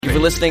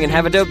listening and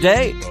have a dope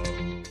day.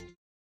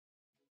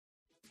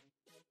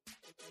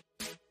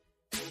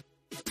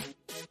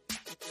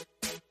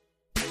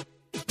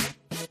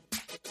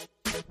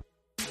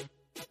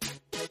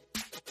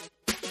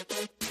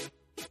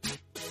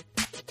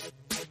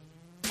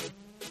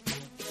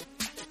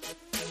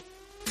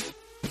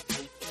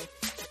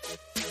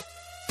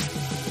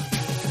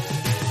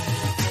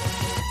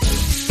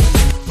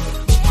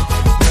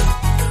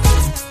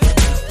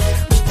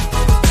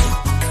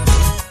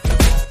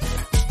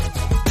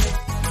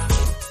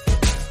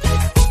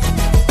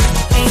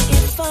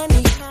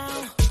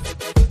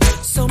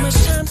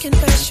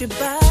 You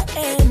by,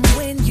 and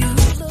when you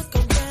look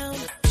around,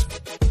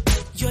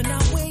 you're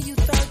not where you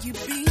thought you'd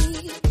be.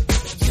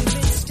 You've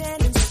been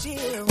standing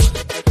still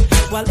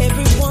while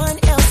everyone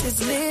else is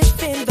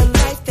living the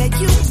life that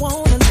you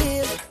wanna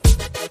live,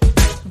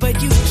 but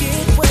you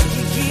get what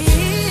you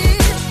give.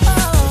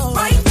 Oh,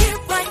 right here,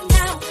 right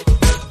now,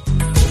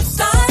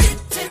 started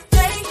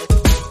today.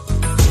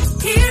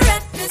 Here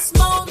at this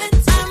moment,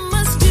 I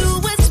must do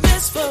what's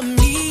best for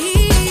me.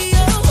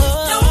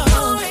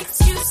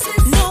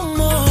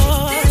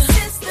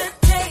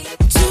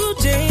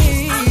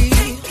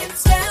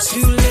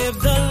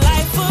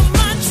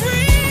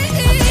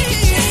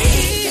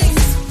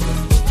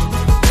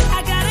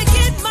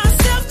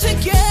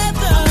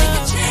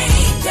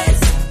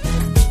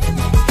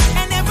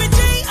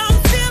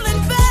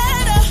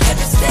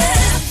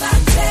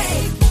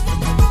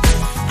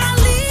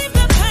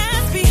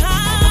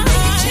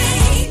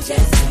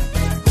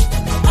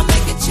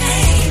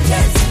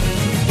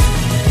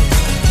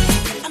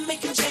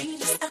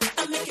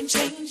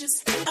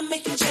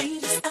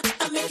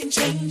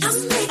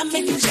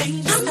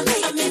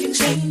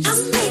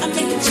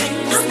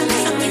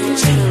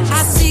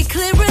 I see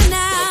clearer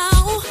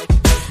now.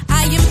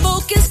 I am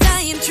focused,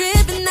 I am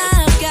driven,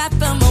 I've got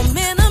the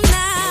momentum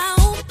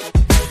now.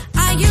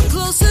 I am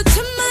closer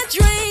to my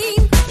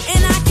dream,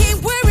 and I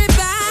can't worry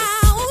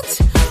about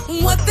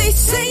what they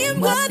say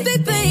and what they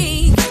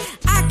think.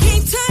 I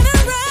can't turn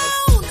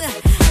around,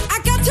 I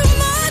got too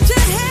much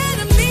ahead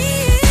of me.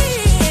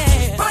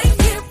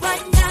 Right here,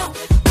 right now,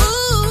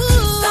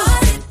 ooh,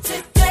 started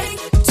today.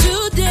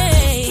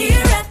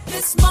 Here at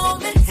this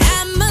moment,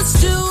 I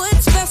must do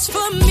what's best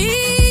for me.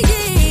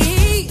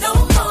 No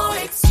more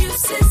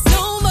excuses,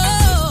 no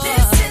more.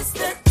 This is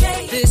the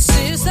day. This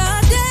is the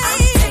day.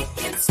 I'm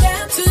taking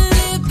steps to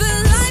live the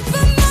life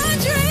of my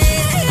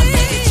dreams. I'm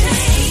making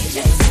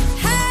changes.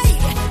 Hey,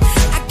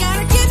 I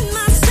gotta get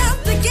myself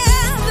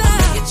together.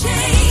 I'm making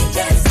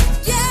changes.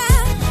 Yeah,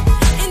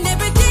 and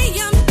every day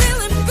I'm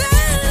feeling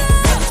better.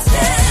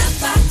 Step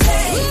by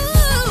step.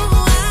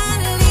 Ooh,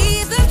 I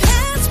leave the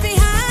past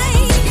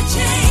behind. I'm making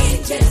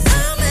changes.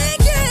 I'm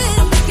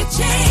making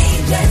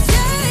changes.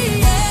 Yeah,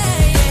 yeah,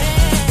 yeah.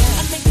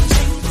 I'm making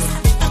changes.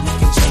 I'm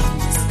making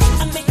changes.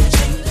 I'm making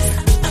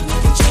changes. I'm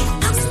making changes.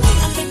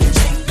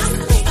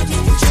 I'm making changes. I'm making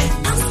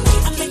changes. I'm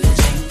making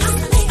changes.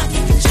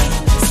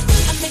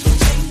 I'm making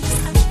changes.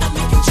 I'm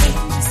making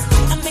changes.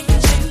 I'm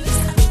making changes.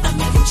 I'm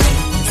making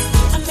changes.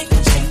 I'm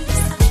making changes.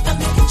 I'm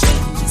making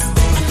changes.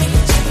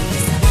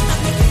 I'm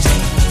making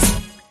changes.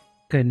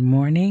 Good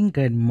morning,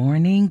 good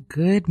morning,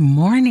 good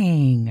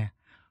morning.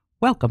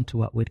 Welcome to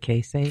What Would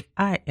Kay Say?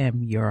 I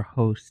am your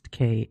host,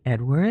 Kay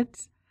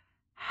Edwards.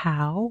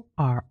 How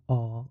are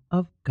all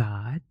of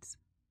God's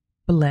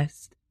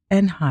blessed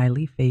and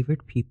highly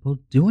favored people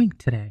doing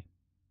today?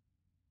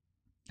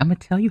 I'm going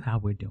to tell you how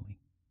we're doing.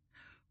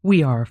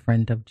 We are a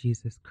friend of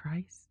Jesus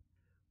Christ.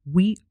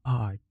 We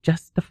are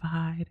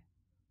justified.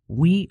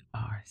 We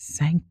are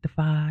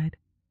sanctified.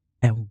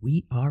 And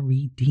we are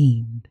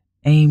redeemed.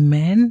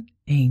 Amen,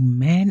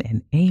 amen,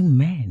 and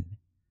amen.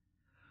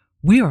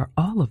 We are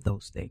all of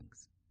those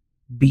things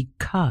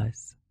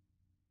because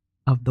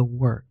of the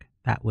work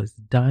that was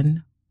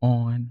done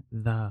on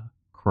the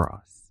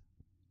cross.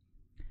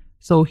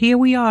 So here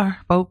we are,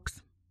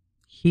 folks.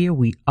 Here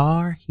we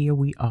are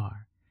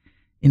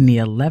in the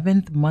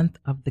 11th month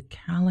of the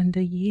calendar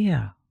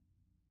year.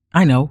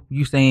 I know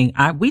you saying,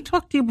 we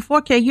talked to you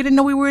before, Kay. You didn't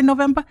know we were in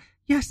November?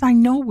 Yes, I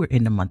know we're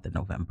in the month of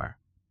November.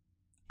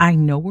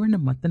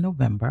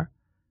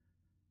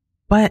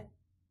 But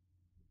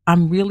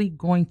I'm really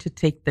going to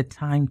take the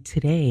time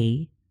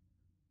today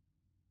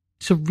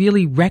to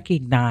really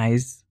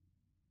recognize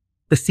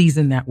the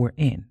season that we're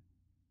in.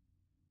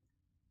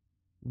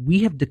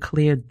 We have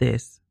declared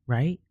this,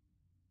 right?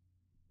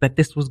 That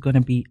this was going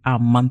to be our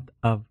month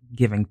of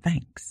giving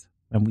thanks.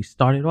 And we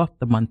started off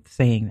the month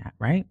saying that,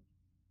 right?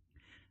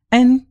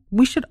 And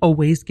we should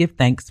always give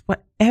thanks for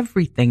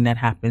everything that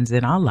happens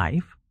in our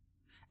life.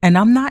 And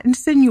I'm not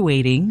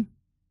insinuating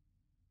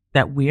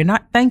that we're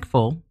not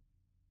thankful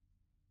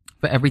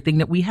for everything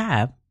that we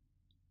have.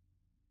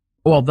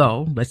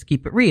 Although, let's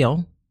keep it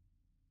real,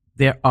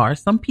 there are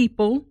some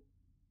people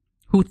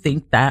who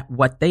think that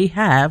what they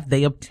have,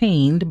 they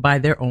obtained by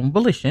their own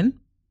volition.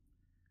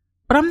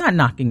 But I'm not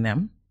knocking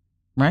them,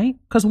 right?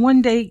 Because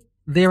one day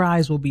their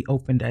eyes will be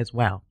opened as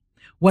well.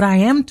 What I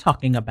am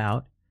talking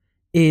about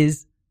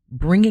is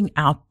bringing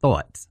our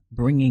thoughts,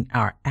 bringing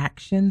our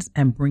actions,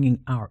 and bringing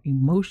our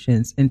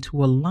emotions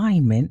into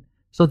alignment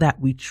so that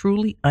we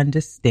truly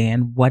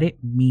understand what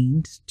it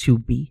means to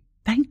be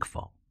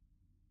thankful.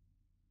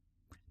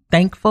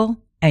 Thankful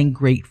and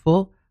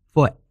grateful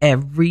for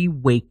every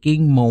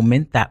waking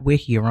moment that we're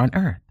here on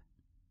earth.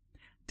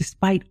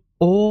 Despite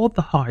all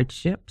the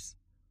hardships,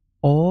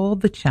 all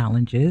the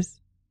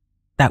challenges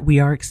that we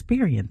are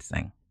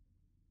experiencing,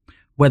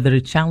 whether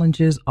the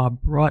challenges are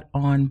brought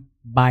on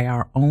by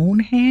our own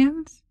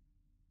hands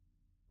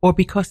or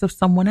because of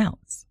someone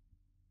else,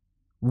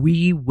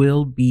 we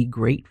will be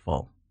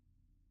grateful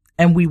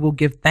and we will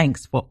give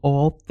thanks for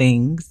all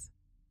things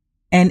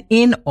and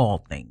in all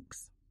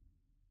things.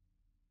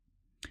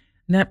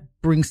 And that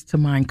brings to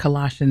mind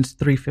Colossians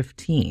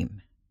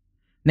 3:15.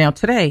 Now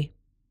today,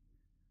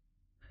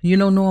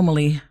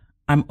 normally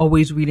I'm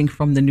always reading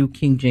from the New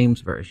King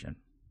James Version.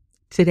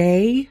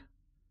 Today,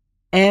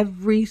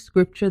 every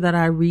scripture that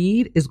I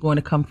read is going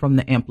to come from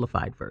the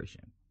Amplified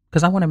Version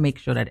because I want to make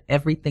sure that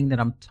everything that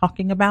I'm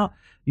talking about,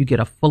 you get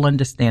a full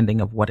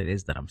understanding of what it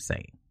is that I'm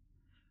saying.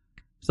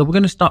 So we're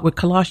going to start with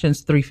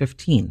Colossians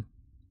 3:15.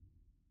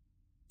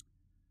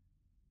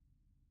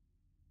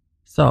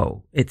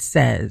 So it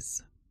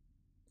says,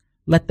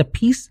 "Let the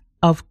peace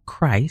of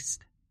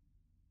Christ,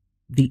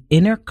 the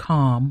inner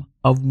calm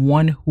of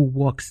one who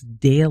walks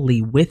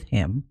daily with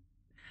him,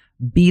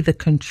 be the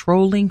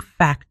controlling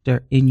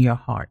factor in your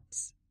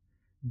hearts,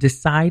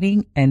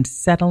 deciding and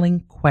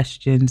settling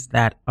questions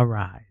that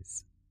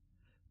arise.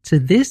 To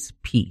this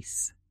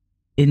peace,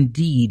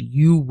 indeed,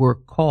 you were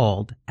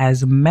called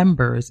as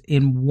members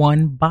in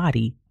one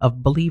body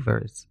of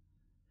believers,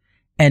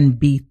 and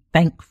be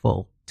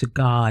thankful to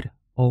God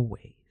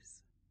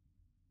always."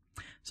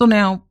 So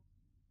now,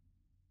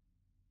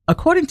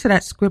 according to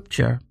that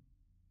scripture,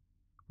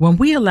 when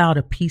we allow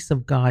the peace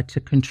of God to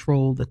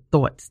control the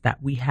thoughts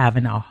that we have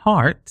in our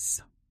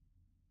hearts,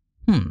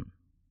 when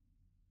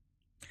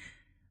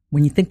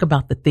you think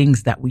about the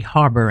things that we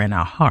harbor in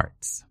our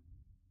hearts,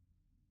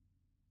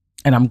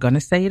 and I'm going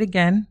to say it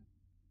again,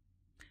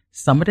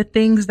 some of the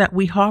things that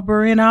we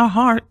harbor in our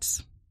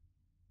hearts,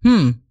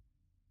 we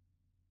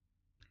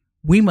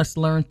must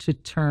learn to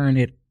turn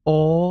it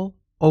all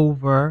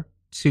over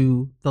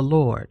to the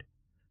Lord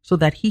so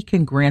that he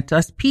can grant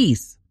us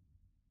peace.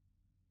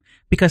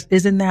 Because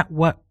isn't that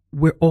what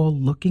we're all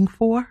looking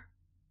for?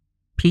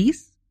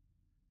 Peace,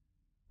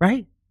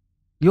 right?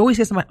 You always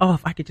hear somebody,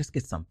 if I could just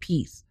get some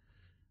peace.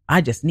 I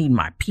just need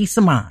my peace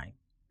of mind.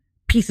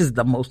 Peace is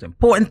the most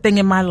important thing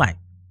in my life.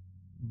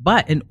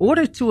 But in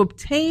order to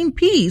obtain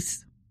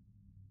peace,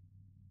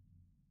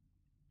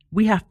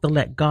 we have to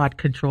let God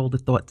control the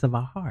thoughts of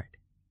our heart.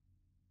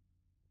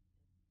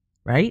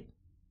 Right?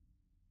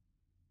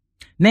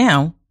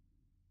 Now,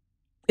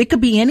 it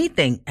could be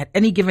anything at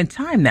any given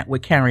time that we're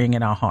carrying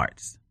in our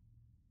hearts.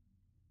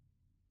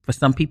 For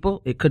some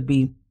people, it could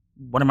be,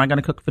 what am I going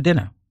to cook for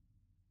dinner?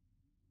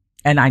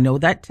 And I know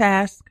that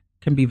task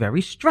can be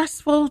very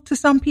stressful to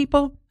some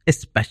people,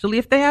 especially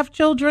if they have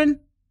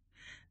children.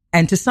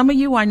 And to some of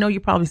you, I know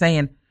you're probably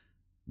saying,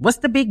 what's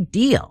the big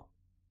deal?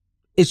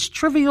 It's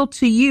trivial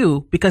to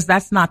you because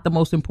that's not the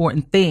most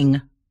important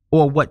thing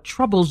or what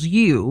troubles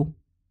you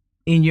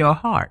in your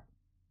heart.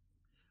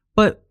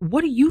 But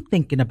what are you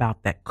thinking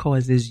about that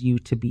causes you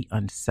to be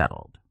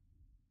unsettled?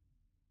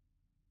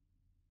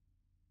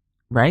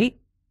 Right?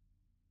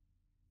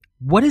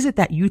 What is it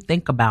that you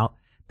think about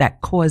that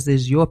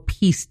causes your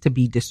peace to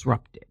be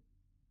disrupted?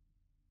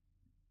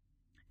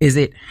 Is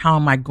it, how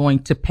am I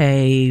going to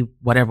pay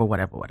whatever?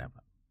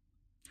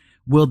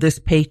 Will this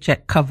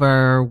paycheck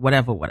cover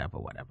whatever?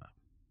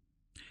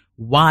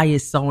 Why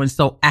is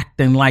so-and-so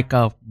acting like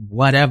a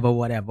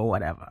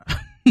whatever?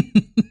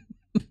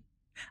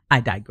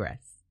 I digress.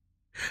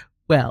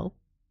 Well,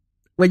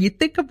 when you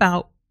think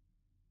about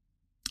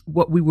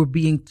what we were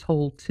being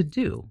told to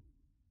do,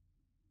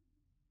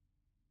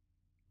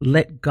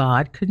 let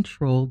God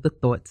control the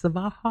thoughts of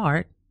our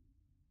heart,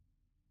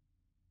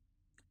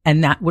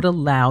 and that would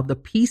allow the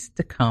peace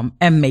to come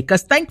and make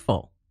us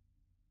thankful.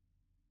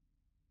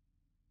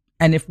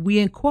 And if we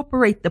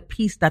incorporate the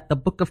peace that the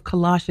book of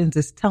Colossians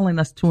is telling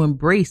us to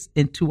embrace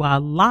into our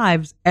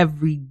lives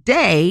every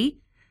day,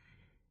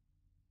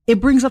 it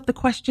brings up the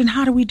question,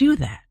 how do we do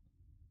that?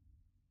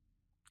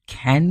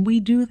 Can we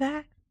do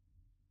that?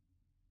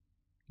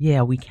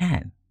 Yeah, we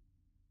can.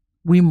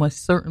 We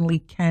most certainly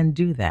can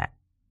do that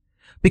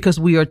because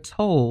we are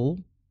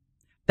told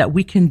that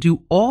we can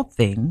do all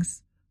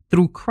things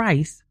through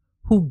Christ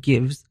who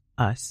gives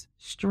us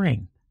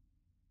strength.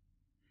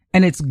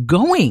 And it's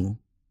going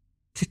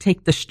to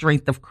take the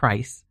strength of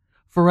Christ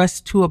for us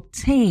to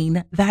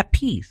obtain that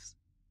peace.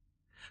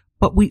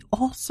 But we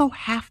also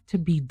have to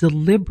be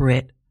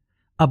deliberate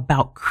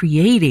about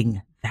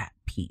creating that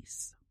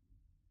peace.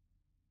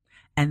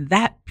 And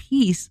that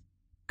peace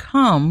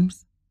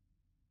comes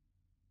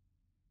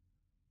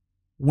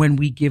when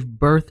we give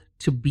birth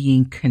to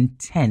being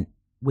content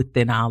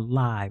within our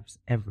lives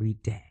every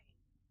day.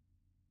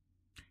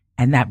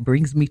 And that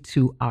brings me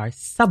to our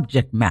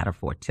subject matter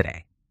for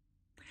today.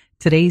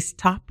 Today's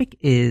topic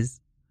is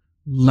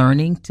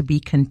learning to be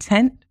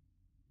content,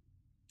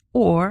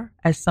 or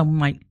as some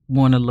might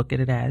want to look at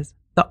it as,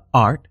 the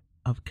art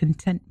of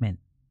contentment.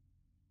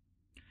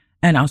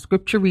 And our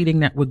scripture reading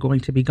that we're going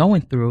to be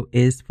going through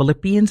is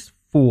Philippians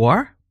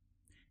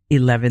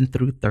 4:11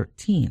 through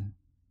 13.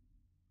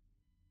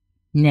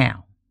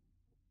 Now,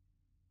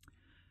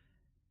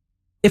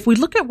 if we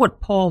look at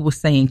what Paul was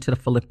saying to the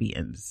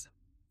Philippians,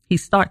 he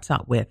starts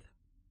out with,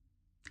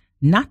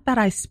 "Not that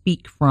I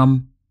speak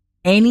from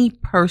any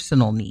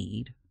personal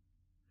need,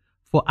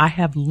 for I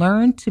have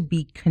learned to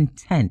be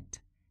content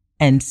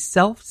and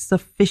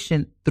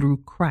self-sufficient through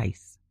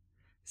Christ,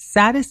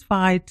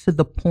 satisfied to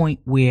the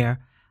point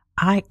where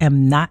I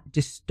am not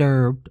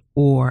disturbed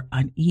or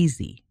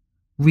uneasy,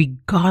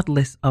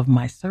 regardless of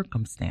my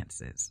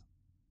circumstances.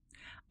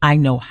 I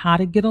know how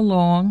to get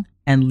along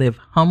and live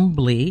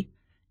humbly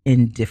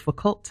in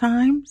difficult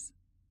times,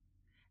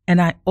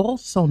 and I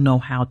also know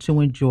how to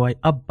enjoy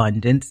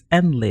abundance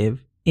and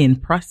live in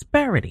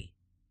prosperity.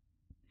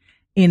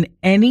 In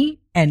any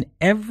and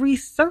every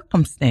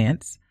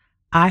circumstance,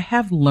 I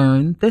have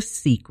learned the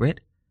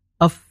secret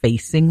of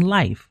facing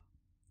life,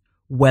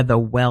 whether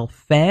well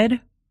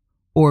fed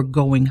or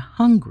going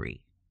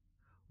hungry,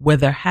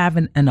 whether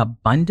having an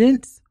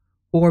abundance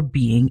or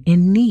being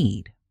in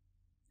need.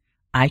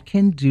 I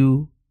can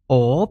do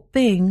all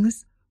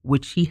things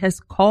which he has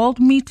called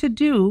me to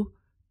do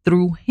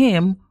through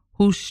him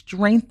who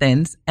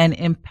strengthens and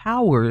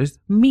empowers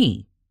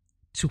me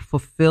to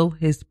fulfill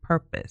his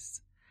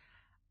purpose.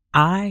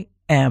 I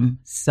am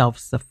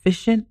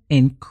self-sufficient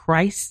in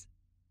Christ's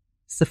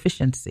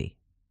sufficiency.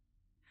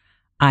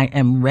 I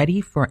am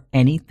ready for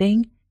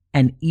anything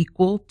and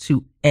equal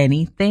to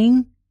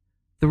anything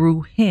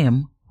through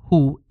him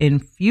who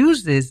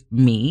infuses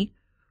me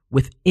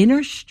with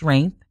inner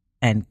strength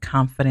and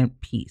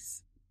confident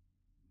peace."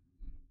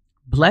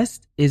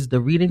 Blessed is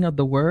the reading of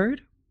the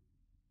word.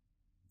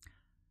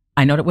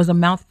 I know that was a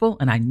mouthful,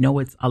 and I know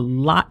it's a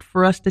lot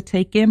for us to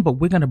take in, but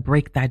we're going to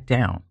break that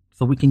down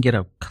so we can get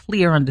a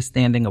clear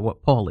understanding of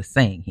what Paul is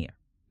saying here.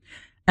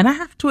 And I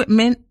have to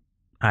admit,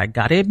 I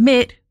got to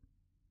admit,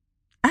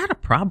 I had a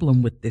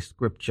problem with this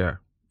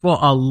scripture for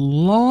a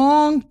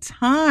long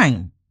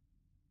time.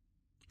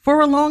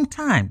 For a long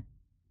time.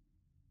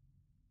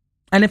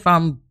 And if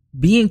I'm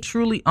being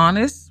truly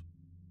honest,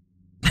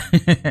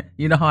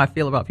 you know how I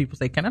feel about people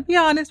say, "Can I be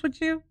honest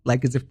with you?"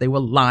 Like as if they were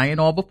lying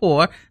all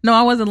before. No,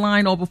 I wasn't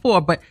lying all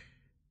before, but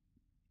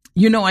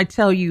I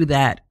tell you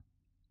that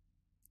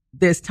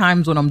there's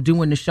times when I'm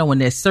doing the show and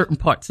there's certain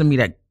parts of me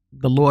that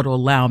the Lord will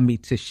allow me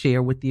to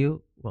share with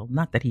you. Well,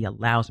 not that he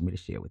allows me to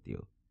share with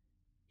you.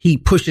 He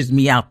pushes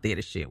me out there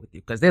to share with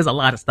you, because there's a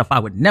lot of stuff I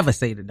would never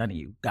say to none of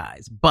you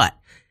guys, but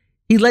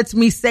he lets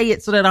me say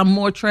it so that I'm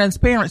more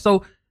transparent.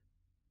 So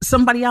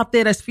somebody out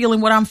there that's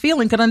feeling what I'm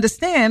feeling could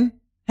understand,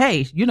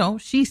 hey,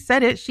 she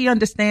said it. She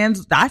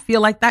understands. I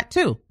feel like that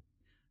too.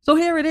 So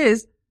here it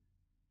is.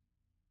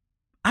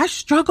 I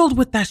struggled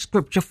with that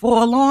scripture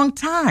for a long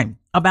time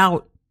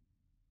about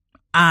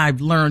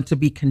I've learned to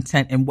be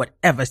content in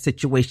whatever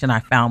situation I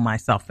found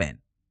myself in.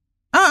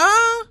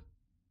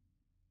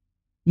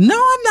 No,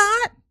 I'm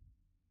not.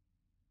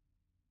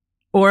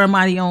 Or am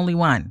I the only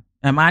one?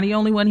 Am I the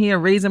only one here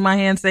raising my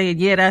hand saying,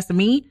 yeah, that's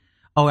me?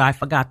 Oh, I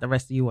forgot the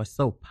rest of you are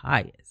so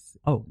pious.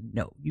 Oh,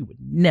 no, you would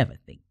never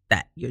think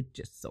that. You're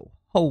just so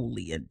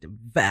holy and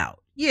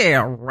devout.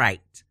 Yeah,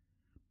 right.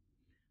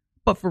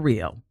 But for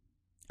real,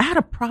 I had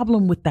a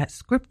problem with that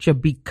scripture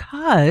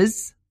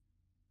because,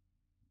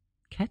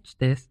 catch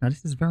this, now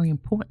this is very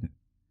important.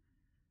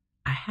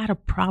 I had a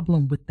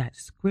problem with that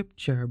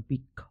scripture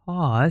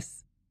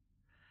because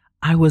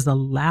I was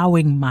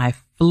allowing my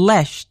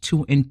flesh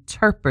to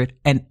interpret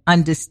and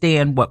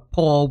understand what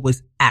Paul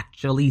was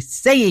actually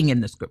saying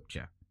in the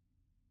scripture.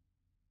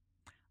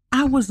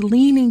 I was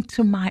leaning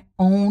to my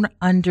own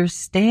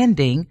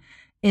understanding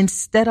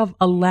instead of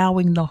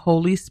allowing the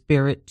Holy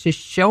Spirit to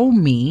show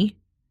me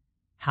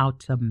how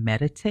to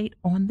meditate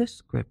on the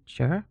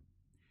scripture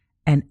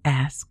and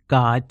ask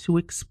God to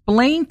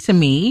explain to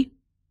me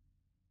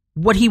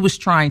what he was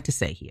trying to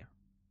say here.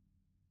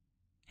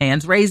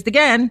 Hands raised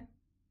again.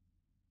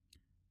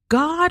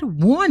 God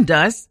warned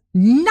us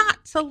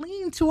not to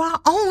lean to our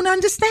own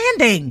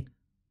understanding,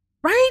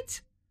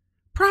 right?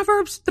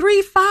 Proverbs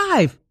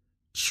 3:5,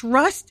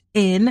 trust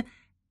in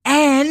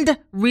and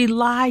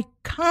rely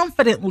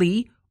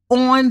confidently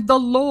on the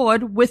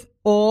Lord with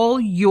all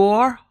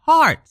your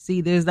heart.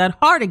 See, there's that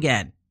heart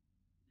again.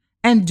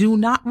 And do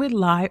not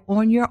rely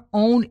on your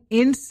own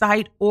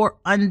insight or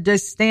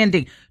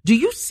understanding. Do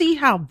you see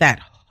how that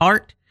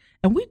heart,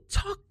 and we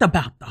talked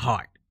about the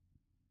heart.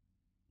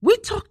 We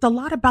talked a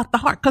lot about the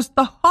heart because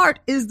the heart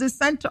is the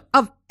center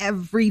of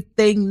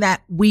everything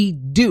that we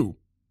do.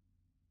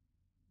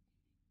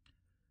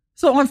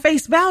 So on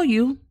face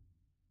value,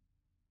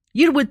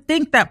 you would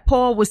think that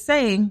Paul was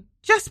saying,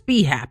 just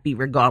be happy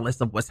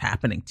regardless of what's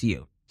happening to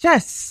you.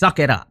 Just suck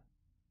it up.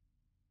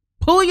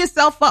 Pull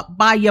yourself up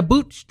by your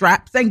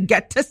bootstraps and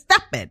get to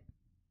stepping.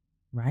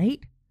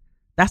 Right?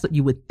 That's what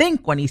you would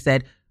think when he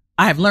said,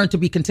 I have learned to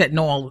be content in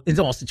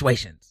all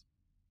situations.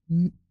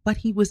 but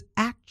he was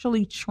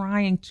actually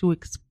trying to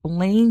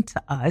explain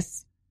to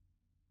us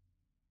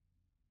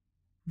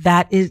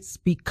that it's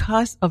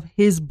because of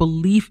his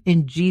belief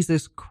in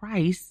Jesus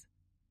Christ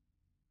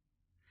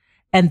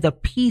and the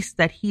peace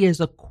that he has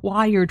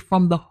acquired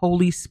from the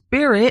Holy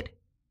Spirit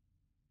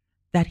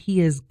that he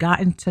has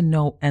gotten to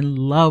know and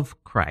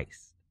love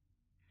Christ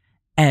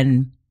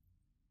and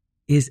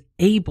is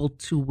able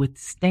to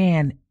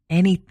withstand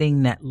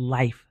anything that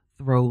life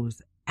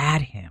throws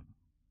at him.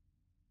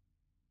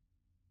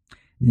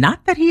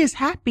 Not that he is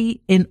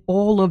happy in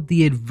all of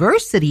the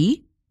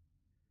adversity,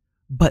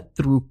 but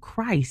through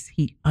Christ,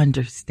 he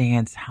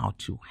understands how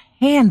to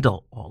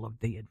handle all of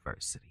the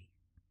adversity.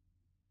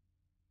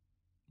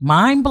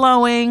 Mind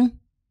blowing,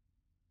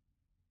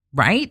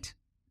 right?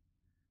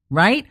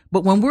 Right?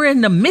 But when we're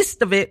in the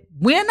midst of it,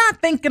 we're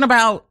not thinking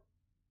about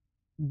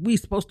we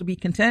supposed to be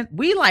content.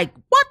 We like,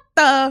 what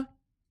the?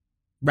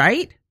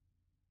 Right?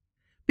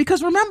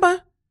 Because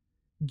remember,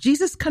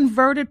 Jesus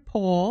converted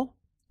Paul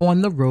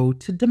on the road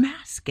to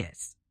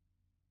Damascus.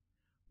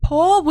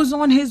 Paul was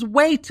on his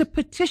way to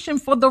petition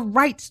for the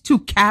rights to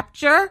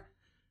capture,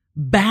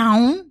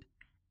 bound,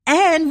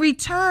 and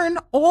return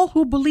all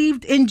who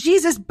believed in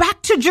Jesus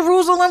back to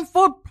Jerusalem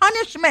for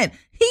punishment.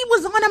 He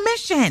was on a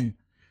mission.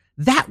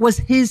 That was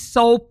his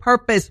sole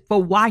purpose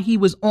for why he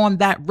was on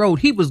that road.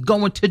 He was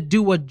going to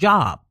do a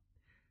job.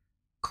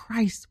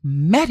 Christ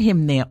met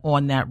him there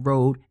on that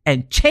road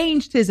and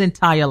changed his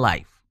entire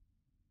life.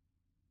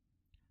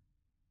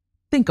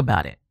 Think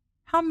about it.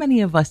 How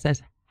many of us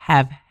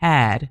have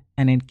had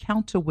an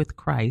encounter with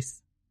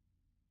Christ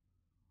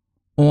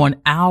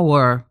on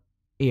our,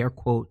 air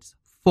quotes,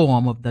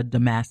 form of the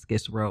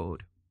Damascus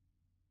road?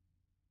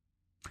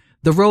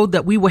 The road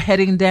that we were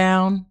heading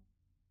down,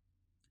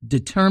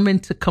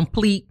 determined to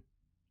complete,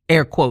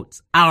 air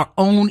quotes, our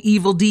own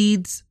evil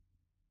deeds,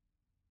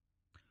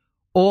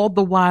 all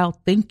the while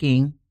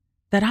thinking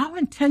that our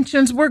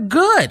intentions were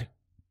good,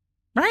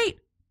 right?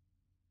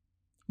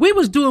 We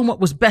was doing what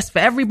was best for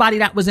everybody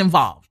that was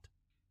involved.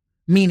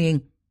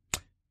 Meaning,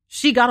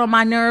 she got on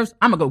my nerves,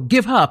 I'm going to go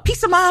give her a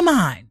piece of my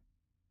mind.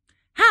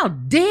 How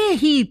dare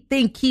he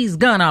think he's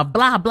gonna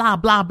blah, blah,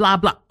 blah, blah,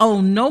 blah.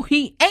 Oh, no,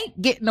 he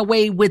ain't getting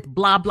away with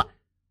blah, blah.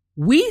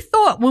 We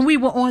thought when we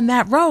were on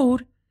that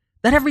road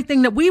that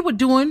everything that we were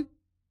doing,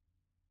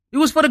 it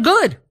was for the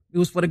good. It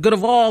was for the good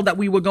of all that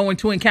we were going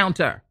to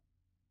encounter.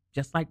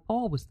 Just like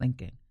Paul was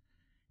thinking.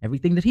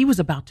 Everything that he was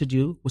about to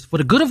do was for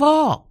the good of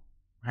all,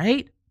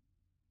 right?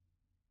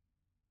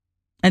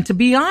 And to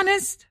be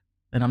honest,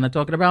 and I'm not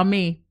talking about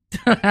me,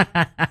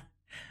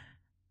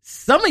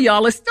 some of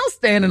y'all are still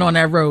standing on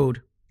that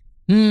road.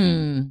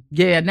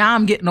 Yeah, now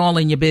I'm getting all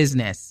in your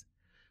business.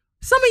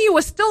 Some of you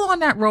are still on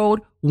that road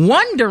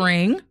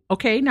wondering,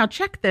 okay, now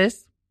check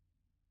this,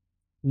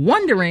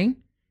 wondering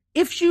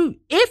if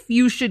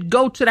you should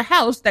go to the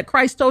house that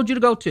Christ told you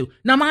to go to.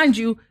 Now, mind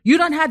you, you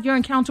done had your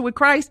encounter with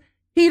Christ.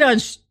 He done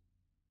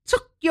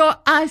took your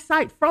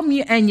eyesight from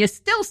you and you're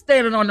still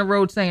standing on the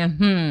road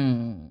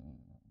saying,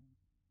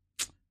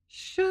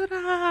 should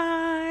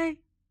I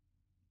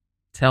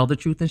tell the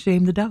truth and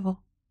shame the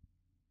devil?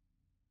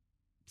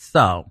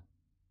 So,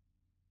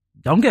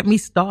 don't get me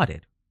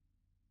started.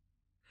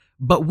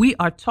 But we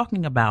are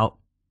talking about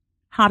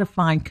how to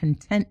find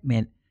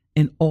contentment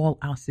in all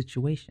our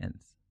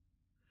situations.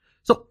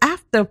 So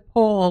after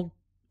Paul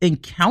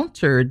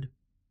encountered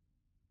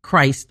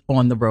Christ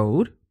on the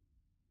road,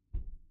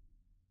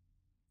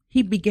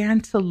 he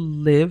began to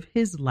live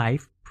his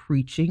life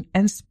preaching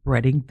and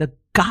spreading the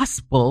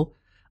gospel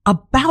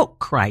about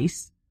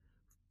Christ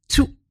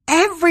to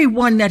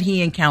everyone that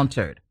he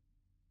encountered.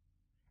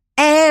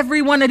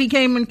 Everyone that he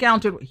came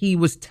encountered, he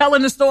was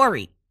telling the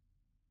story.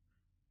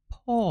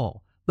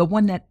 Paul, the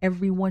one that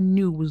everyone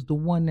knew, was the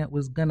one that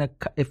was going to,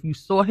 if you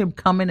saw him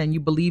coming and you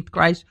believed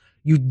Christ,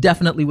 you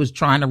definitely was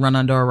trying to run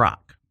under a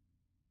rock.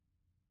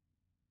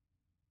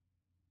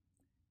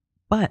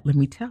 But let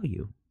me tell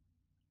you,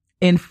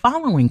 in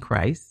following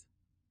Christ,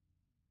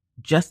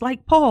 just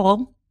like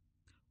Paul,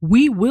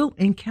 we will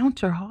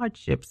encounter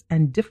hardships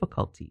and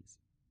difficulties.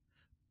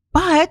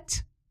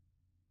 But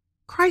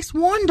Christ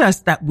warned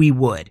us that we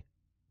would,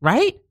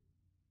 right?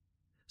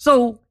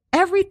 So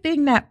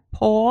everything that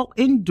Paul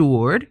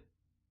endured,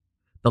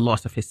 the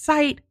loss of his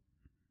sight,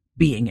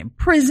 being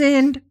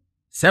imprisoned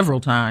several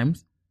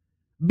times,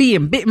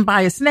 being bitten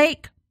by a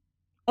snake,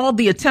 all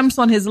the attempts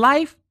on his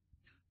life,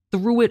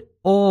 through it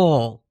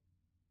all,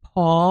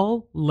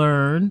 Paul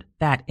learned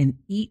that in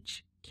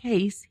each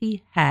case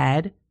he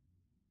had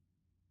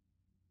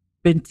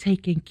been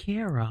taken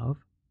care of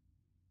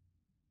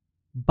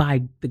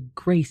by the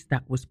grace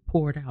that was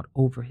poured out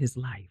over his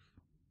life,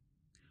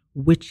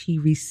 which he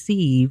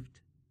received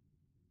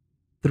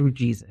through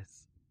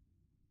Jesus.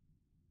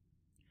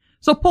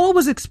 So Paul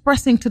was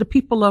expressing to the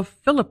people of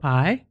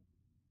Philippi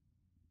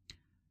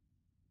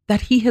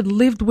that he had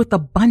lived with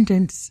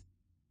abundance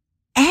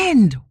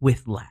and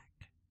with lack.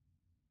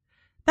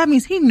 That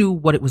means he knew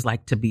what it was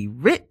like to be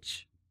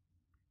rich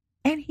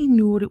and he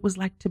knew what it was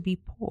like to be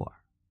poor.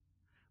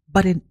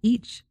 But in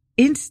each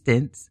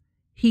instance,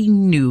 he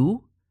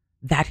knew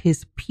that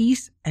his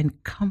peace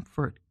and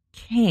comfort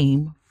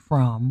came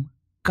from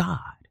God.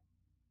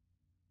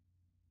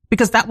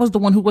 Because that was the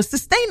one who was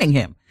sustaining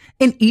him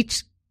in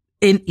each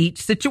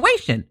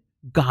situation.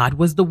 God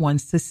was the one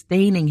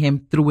sustaining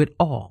him through it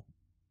all.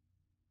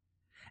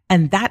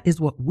 And that is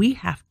what we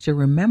have to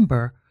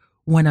remember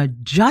when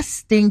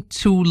adjusting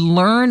to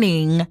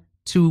learning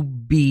to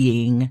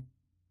being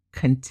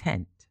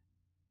content.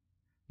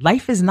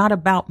 Life is not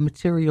about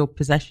material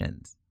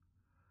possessions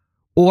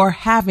or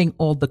having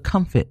all the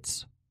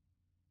comforts,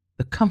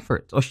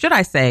 or should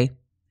I say,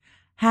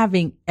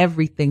 having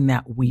everything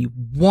that we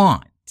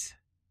want.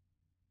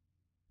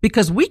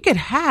 Because we could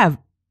have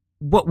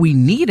what we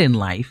need in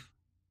life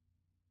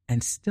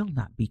and still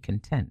not be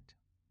content.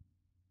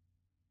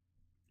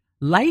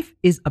 Life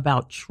is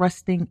about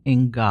trusting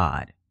in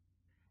God.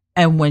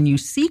 And when you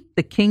seek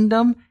the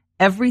kingdom,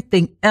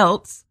 everything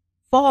else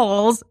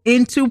falls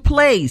into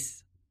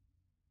place.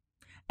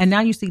 And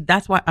now you see,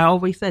 that's why I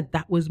always said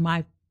that was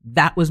my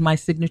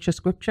signature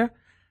scripture.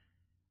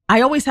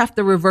 I always have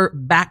to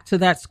revert back to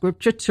that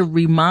scripture to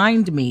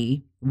remind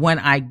me when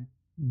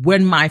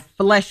my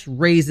flesh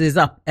raises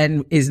up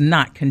and is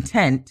not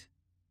content,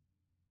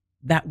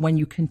 that when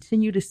you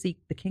continue to seek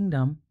the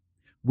kingdom,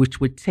 which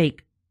would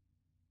take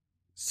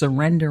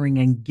surrendering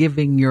and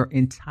giving your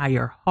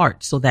entire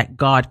heart so that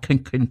God can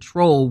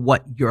control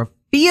what you're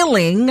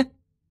feeling,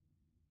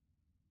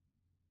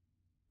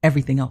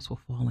 everything else will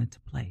fall into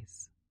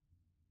place.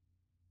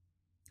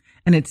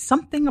 And it's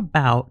something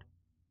about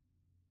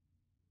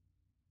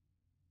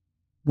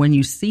when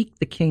you seek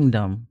the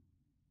kingdom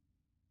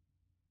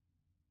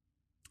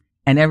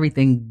and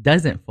everything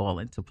doesn't fall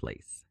into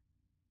place,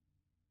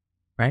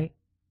 right?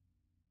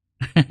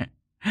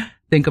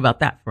 Think about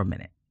that for a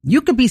minute.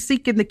 You could be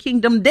seeking the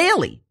kingdom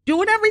daily,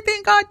 doing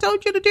everything God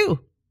told you to do,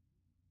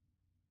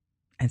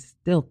 and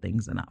still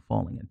things are not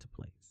falling into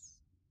place,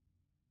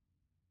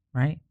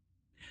 right?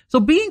 So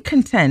being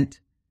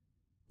content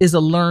is a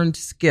learned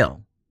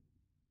skill.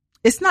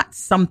 It's not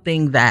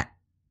something that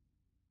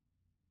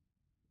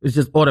is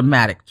just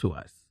automatic to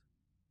us.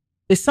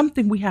 It's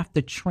something we have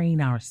to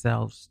train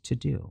ourselves to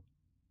do.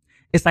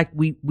 It's like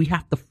we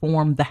have to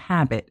form the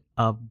habit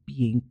of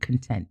being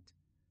content.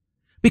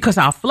 Because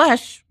our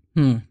flesh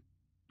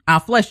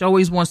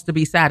always wants to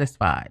be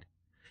satisfied.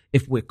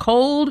 If we're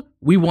cold,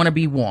 we want to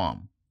be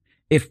warm.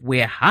 If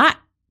we're hot,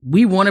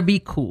 we want to be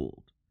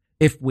cooled.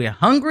 If we're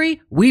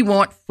hungry, we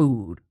want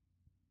food.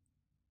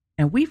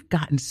 And we've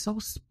gotten so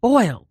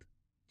spoiled,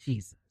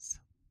 Jesus.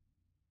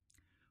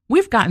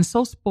 We've gotten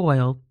so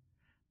spoiled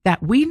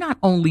that we not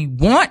only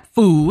want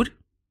food,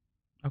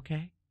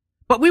 okay,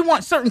 but we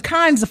want certain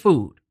kinds of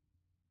food.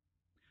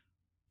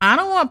 I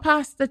don't want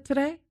pasta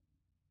today.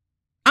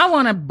 I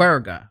want a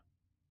burger.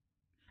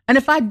 And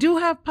if I do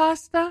have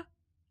pasta,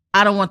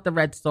 I don't want the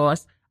red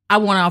sauce. I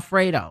want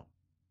Alfredo.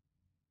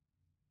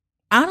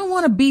 I don't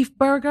want a beef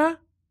burger.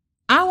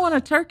 I want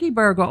a turkey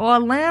burger or a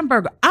lamb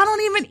burger. I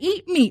don't even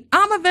eat meat.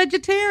 I'm a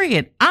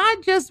vegetarian. I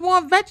just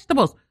want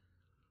vegetables.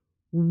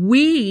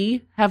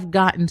 We have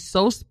gotten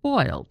so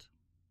spoiled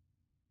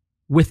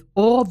with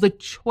all the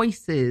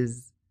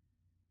choices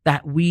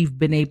that we've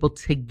been able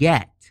to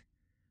get,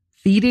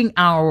 feeding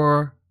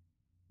our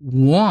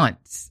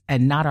wants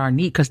and not our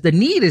need, because the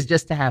need is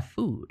just to have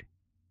food,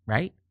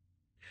 right?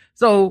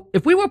 So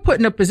if we were put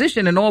in a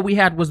position and all we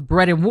had was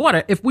bread and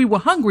water, if we were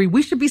hungry,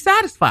 we should be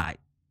satisfied,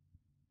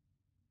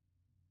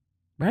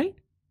 right?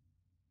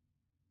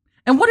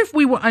 And what if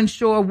we were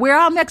unsure where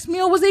our next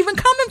meal was even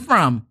coming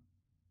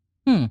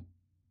from?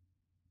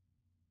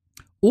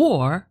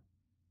 Or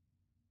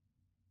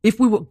if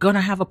we were going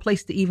to have a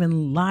place to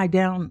even lie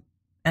down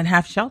and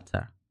have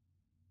shelter.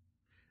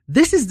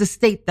 This is the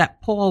state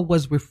that Paul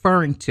was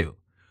referring to.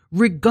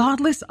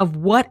 Regardless of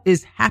what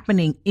is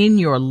happening in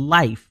your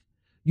life,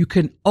 you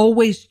can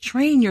always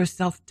train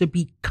yourself to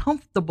be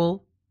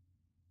comfortable,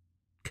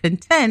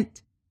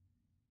 content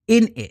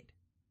in it.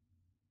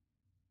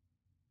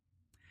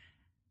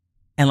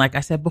 And like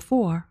I said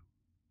before,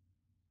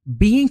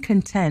 being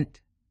content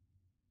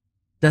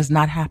does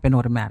not happen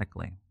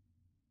automatically.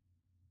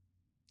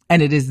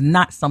 And it is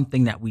not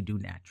something that we do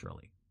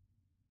naturally.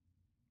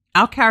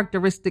 Our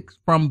characteristics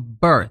from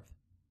birth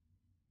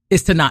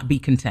is to not be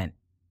content.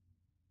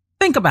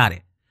 Think about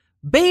it.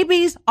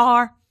 Babies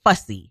are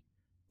fussy.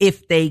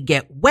 If they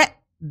get wet,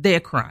 they're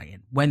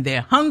crying. When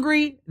they're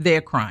hungry,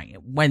 they're crying.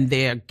 When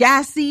they're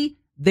gassy,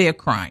 they're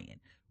crying.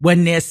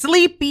 When they're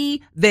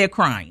sleepy, they're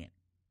crying.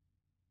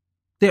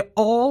 They're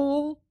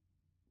all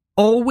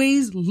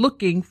always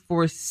looking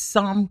for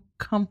some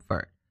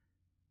comfort,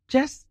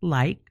 just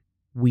like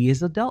we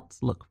as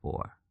adults look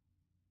for.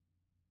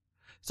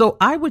 So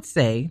I would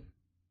say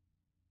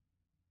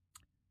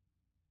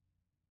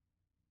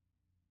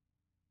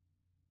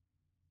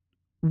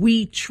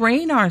we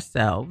train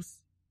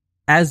ourselves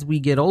as we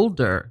get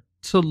older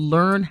to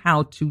learn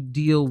how to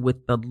deal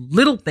with the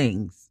little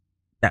things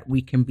that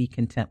we can be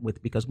content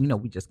with, because we know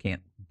we just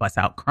can't bust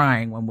out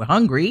crying when we're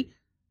hungry,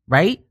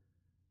 right?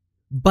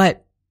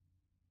 But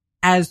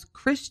as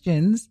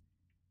Christians,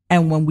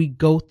 and when we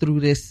go through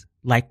this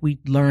like we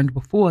learned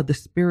before, the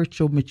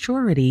spiritual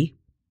maturity,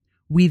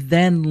 we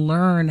then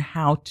learn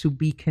how to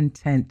be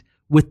content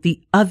with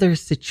the other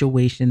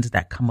situations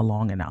that come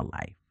along in our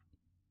life.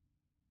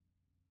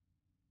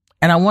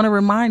 And I want to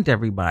remind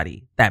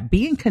everybody that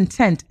being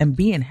content and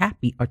being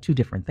happy are two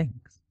different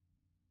things.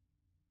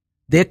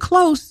 They're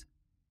close,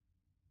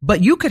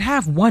 but you could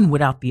have one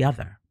without the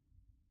other.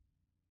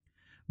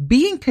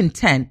 Being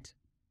content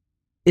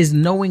is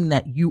knowing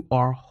that you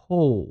are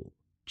whole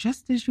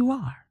just as you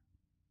are.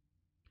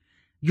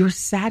 You're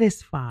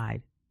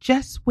satisfied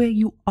just where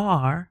you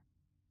are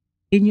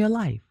in your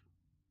life.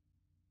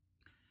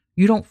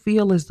 You don't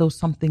feel as though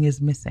something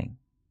is missing.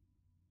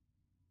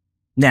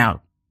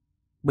 Now,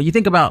 when you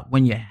think about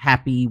when you're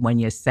happy, when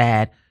you're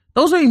sad,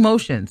 those are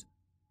emotions,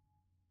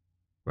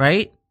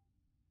 right?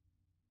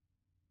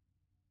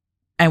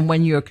 And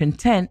when you're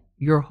content,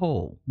 you're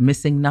whole,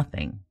 missing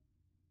nothing.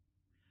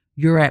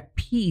 You're at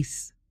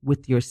peace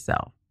with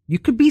yourself. You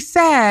could be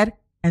sad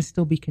and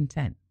still be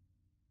content.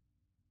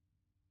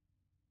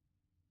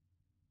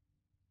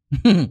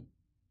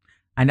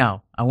 I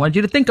know. I wanted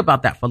you to think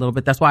about that for a little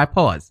bit. That's why I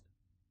paused.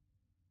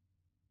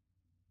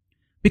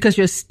 Because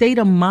your state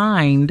of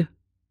mind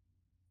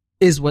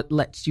is what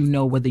lets you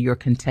know whether you're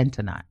content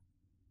or not.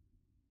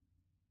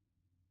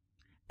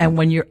 And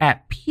when you're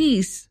at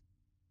peace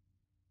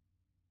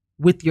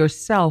with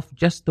yourself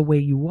just the way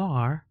you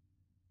are,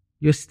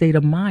 your state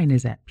of mind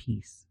is at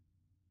peace.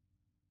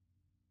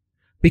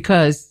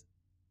 Because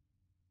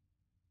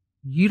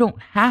you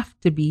don't have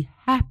to be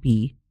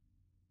happy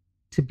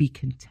to be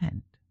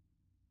content.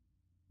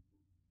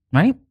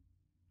 Right?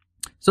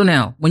 So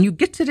now, when you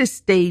get to this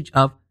stage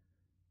of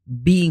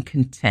being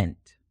content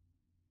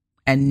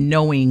and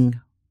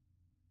knowing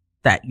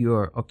that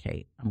you're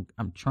okay,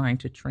 I'm trying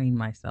to train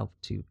myself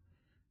to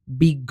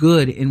be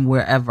good in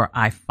wherever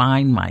I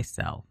find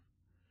myself.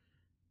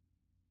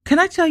 Can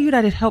I tell you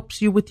that it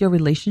helps you with your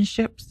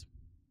relationships?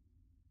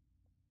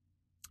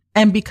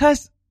 And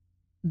because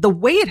the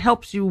way it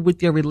helps you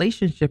with your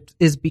relationships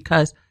is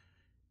because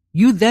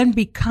you then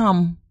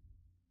become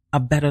a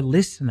better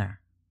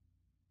listener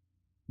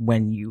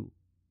when you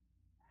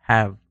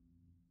have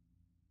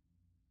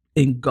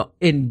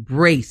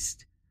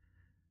embraced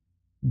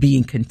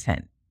being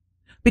content.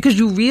 Because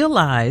you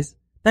realize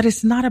that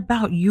it's not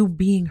about you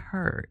being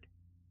heard.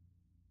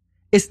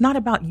 It's not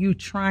about you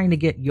trying to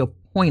get your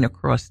point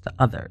across to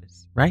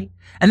others, right?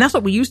 And that's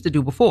what we used to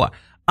do before.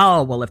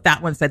 Oh, well, if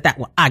that one said that,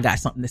 well, I got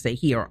something to say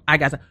here.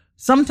 Or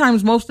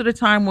Sometimes, most of the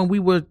time when we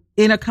were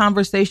in a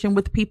conversation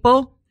with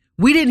people,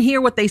 we didn't hear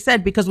what they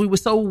said because we were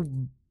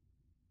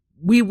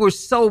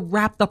so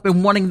wrapped up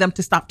in wanting them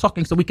to stop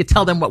talking so we could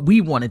tell them what we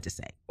wanted to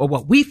say or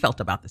what we felt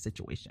about the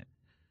situation.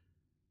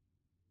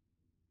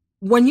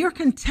 When you're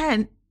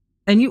content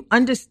and you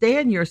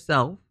understand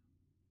yourself,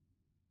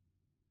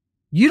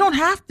 you don't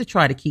have to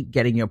try to keep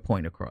getting your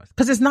point across,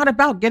 because it's not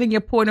about getting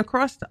your point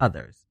across to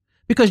others,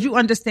 because you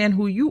understand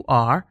who you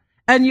are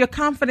and you're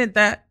confident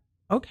that,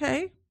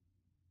 okay,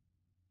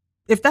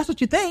 if that's what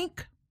you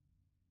think,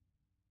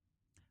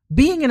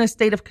 being in a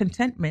state of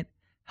contentment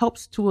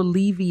helps to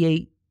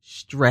alleviate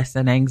stress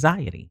and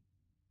anxiety,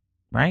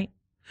 right?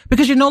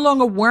 Because you're no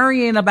longer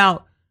worrying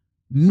about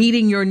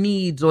meeting your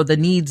needs or the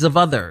needs of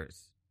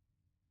others.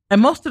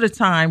 And most of the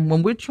time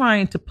when we're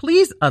trying to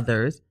please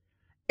others,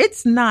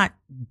 it's not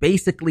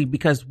basically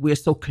because we're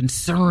so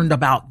concerned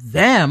about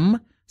them.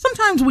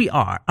 Sometimes we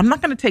are. I'm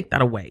not going to take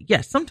that away.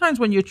 Yes, sometimes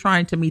when you're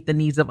trying to meet the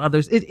needs of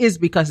others, it is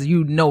because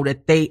you know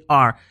that they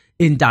are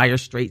in dire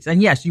straits.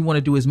 And yes, you want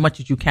to do as much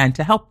as you can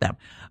to help them.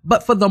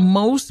 But for the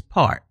most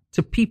part,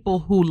 to people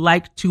who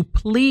like to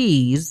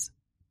please,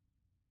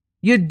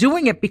 you're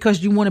doing it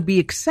because you want to be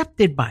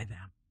accepted by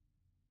them.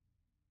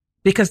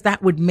 Because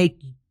that would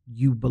make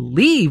you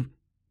believe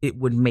it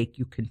would make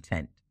you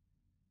content,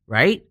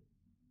 right?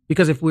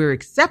 Because if we're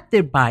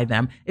accepted by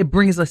them, it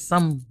brings us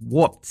some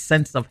warped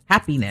sense of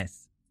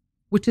happiness,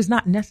 which is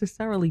not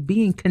necessarily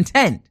being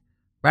content,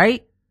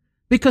 right?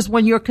 Because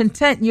when you're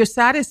content, you're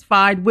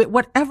satisfied with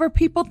whatever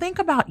people think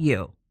about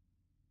you.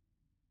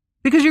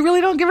 Because you really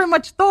don't give it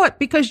much thought,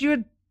 because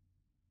you're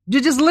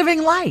just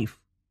living life,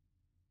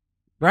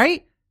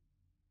 right?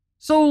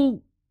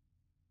 So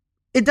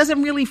it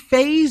doesn't really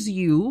faze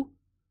you.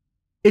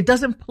 It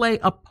doesn't play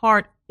a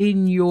part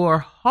in your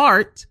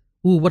heart.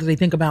 Ooh, what do they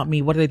think about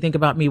me? What do they think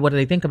about me? What do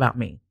they think about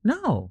me?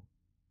 No.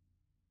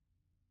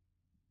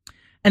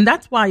 And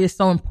that's why it's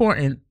so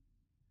important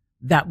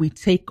that we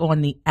take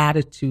on the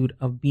attitude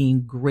of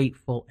being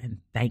grateful and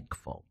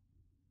thankful.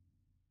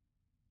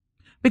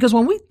 Because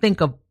when we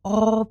think of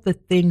all the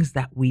things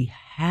that we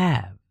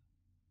have,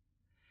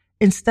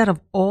 instead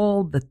of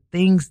all the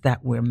things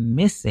that we're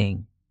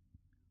missing,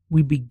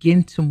 we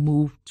begin to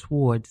move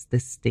towards the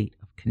state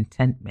of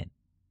contentment.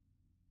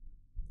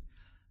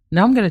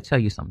 Now I'm going to tell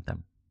you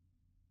something.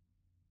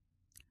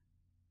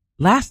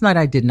 Last night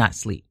I did not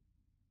sleep.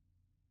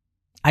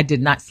 I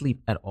did not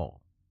sleep at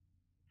all.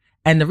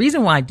 And the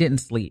reason why I didn't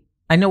sleep,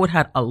 I know it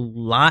had a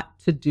lot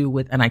to do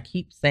with, and I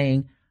keep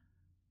saying,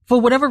 for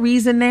whatever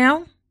reason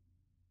now,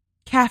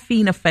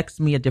 caffeine affects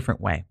me a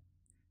different way.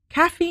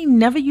 caffeine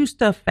never used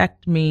to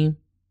affect me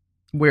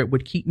where it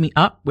would keep me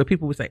up, where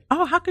people would say,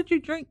 oh, how could you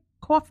drink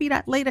coffee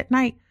that late at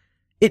night?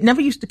 It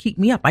never used to keep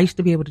me up. I used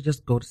to be able to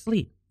just go to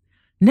sleep.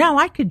 Now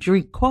I could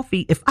drink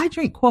coffee. If I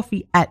drink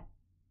coffee at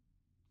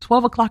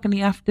 12 o'clock in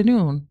the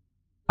afternoon,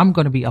 I'm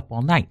going to be up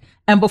all night.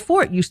 And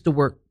before it used to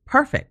work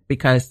perfect,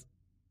 because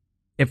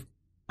if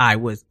I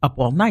was up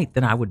all night,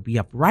 then I would be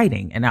up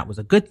writing. And that was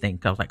a good thing.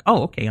 Cause I was like,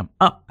 oh, okay, I'm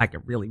up. I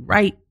can really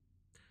write.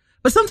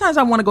 But sometimes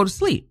I want to go to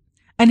sleep.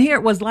 And here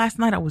it was last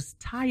night. I was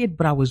tired,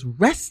 but I was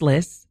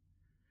restless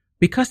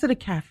because of the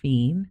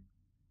caffeine.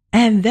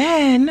 And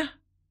then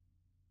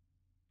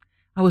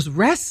I was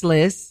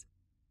restless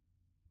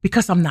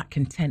because I'm not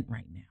content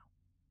right now.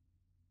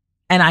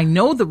 And I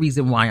know the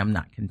reason why I'm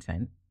not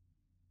content.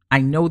 I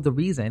know the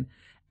reason.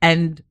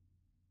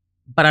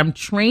 But I'm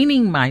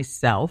training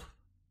myself.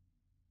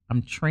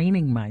 And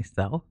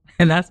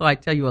that's why I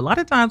tell you a lot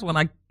of times when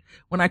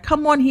I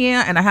come on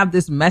here and I have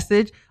this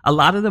message, a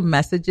lot of the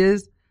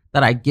messages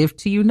that I give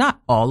to you,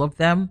 not all of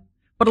them,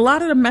 but a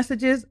lot of the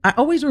messages, I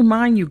always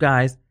remind you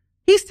guys,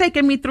 he's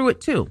taking me through it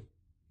too.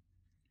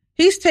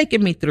 He's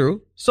taking me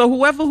through. So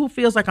whoever who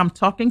feels like I'm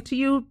talking to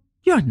you,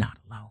 you're not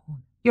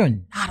alone.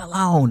 You're not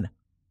alone.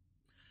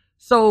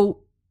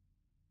 So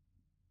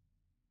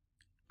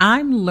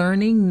I'm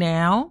learning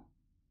now,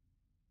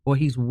 or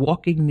he's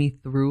walking me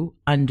through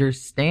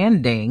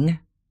understanding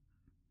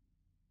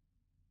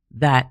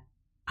that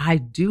I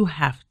do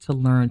have to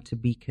learn to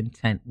be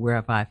content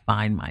wherever I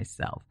find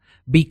myself,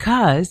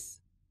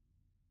 because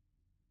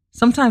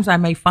sometimes I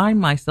may find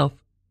myself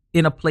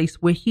in a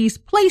place where he's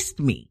placed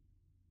me.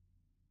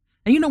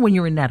 And you know, when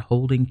you're in that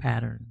holding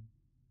pattern,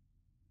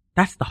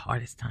 that's the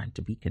hardest time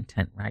to be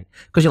content, right?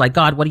 Because you're like,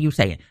 God, what are you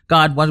saying?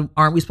 God,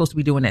 aren't we supposed to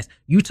be doing this?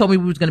 You told me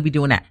we was going to be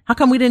doing that. How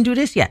come we didn't do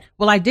this yet?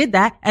 Well, I did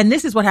that, and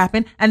this is what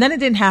happened, and then it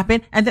didn't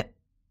happen, and then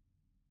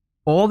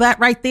all that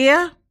right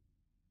there,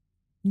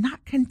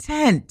 not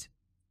content.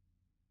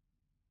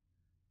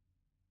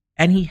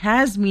 And he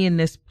has me in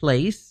this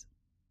place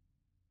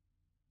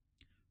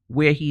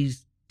where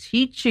he's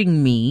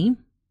teaching me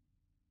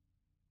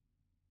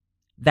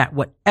that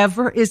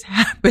whatever is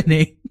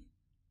happening,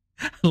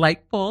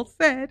 like Paul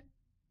said,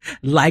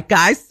 like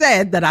I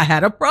said, that I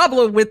had a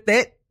problem with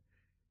it,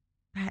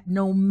 that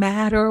no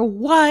matter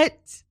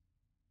what,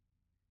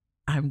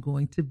 I'm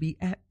going to be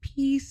at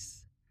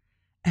peace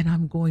and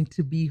I'm going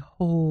to be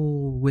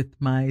whole with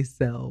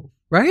myself,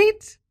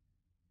 right?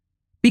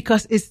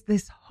 Because it's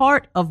this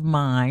heart of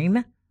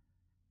mine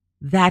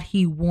that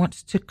he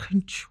wants to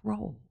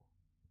control.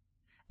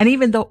 And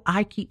even though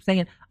I keep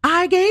saying,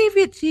 I gave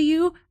it to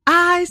you,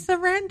 I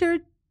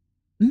surrendered.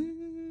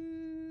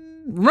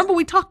 Remember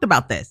we talked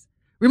about this.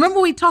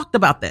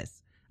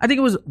 I think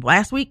it was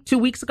last week, 2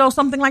 weeks ago,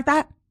 something like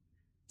that.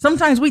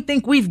 Sometimes we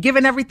think we've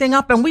given everything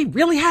up and we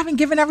really haven't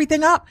given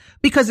everything up,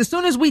 because as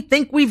soon as we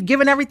think we've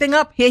given everything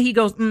up, here he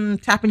goes,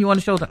 tapping you on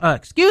the shoulder.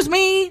 Excuse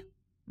me.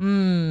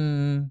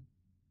 We're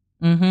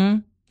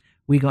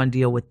going to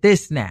deal with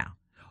this now.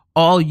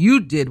 All you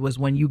did was,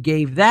 when you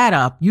gave that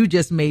up, you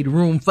just made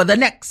room for the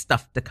next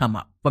stuff to come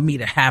up for me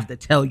to have to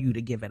tell you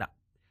to give it up.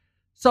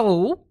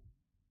 So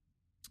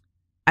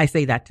I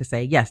say that to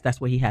say, yes, that's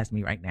where he has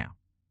me right now.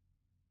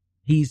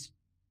 He's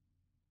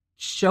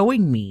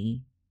showing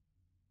me,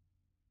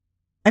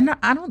 and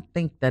I don't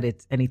think that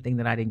it's anything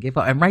that I didn't give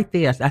up. And right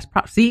there, that's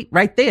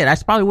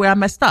probably where I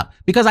messed up,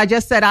 because I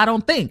just said, I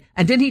don't think.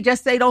 And didn't he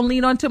just say, don't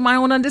lean onto my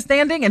own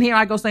understanding? And here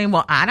I go saying,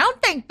 well, I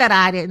don't think that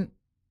I didn't.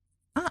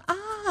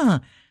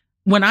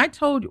 When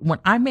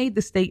I made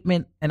the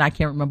statement, and I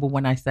can't remember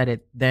when I said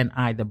it then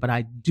either, but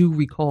I do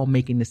recall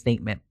making the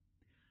statement.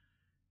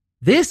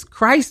 This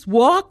Christ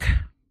walk,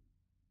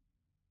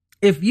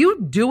 if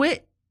you do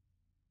it,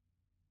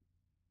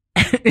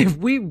 if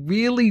we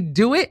really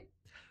do it,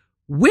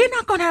 we're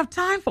not going to have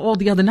time for all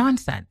the other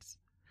nonsense.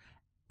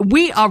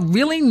 We are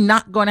really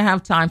not going to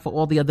have time for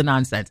all the other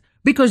nonsense,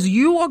 because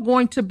you are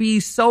going to be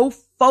so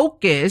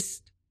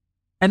focused.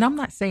 And I'm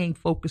not saying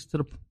focused to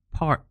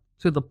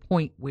the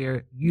point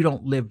where you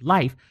don't live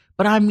life,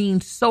 but I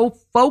mean so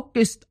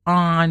focused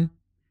on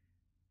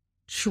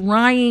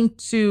trying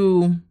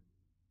to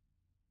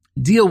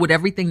deal with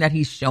everything that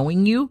he's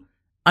showing you,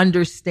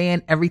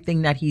 understand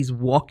everything that he's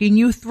walking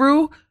you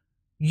through.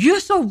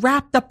 You're so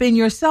wrapped up in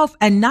yourself,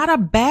 and not a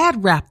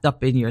bad wrapped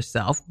up in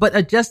yourself,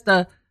 but just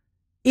a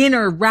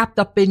inner wrapped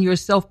up in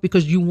yourself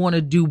because you want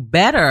to do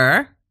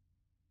better,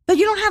 that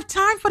you don't have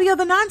time for the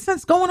other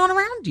nonsense going on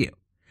around you.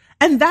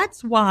 And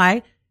that's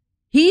why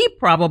he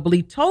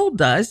probably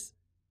told us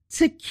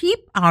to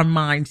keep our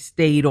mind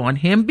stayed on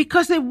him,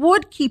 because it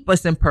would keep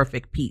us in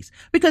perfect peace.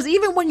 Because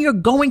even when you're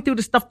going through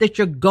the stuff that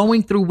you're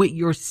going through with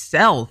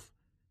yourself,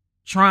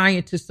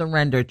 trying to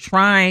surrender,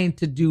 trying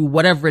to do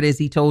whatever it is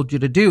he told you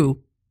to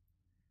do,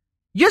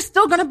 you're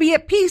still going to be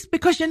at peace,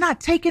 because you're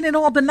not taking in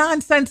all the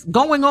nonsense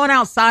going on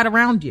outside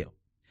around you.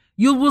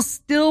 You will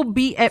still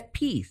be at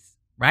peace,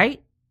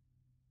 right?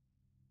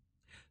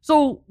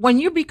 So when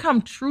you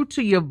become true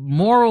to your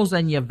morals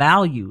and your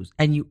values,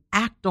 and you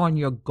act on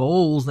your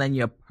goals and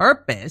your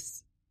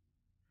purpose,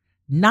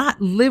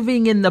 not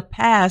living in the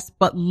past,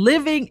 but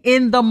living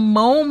in the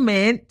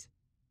moment,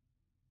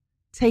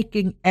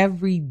 taking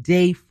every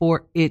day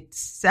for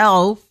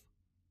itself,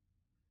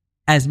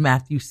 as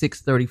Matthew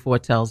 6:34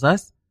 tells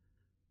us.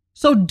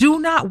 So do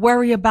not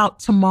worry about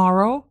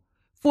tomorrow,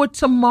 for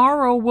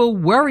tomorrow will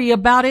worry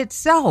about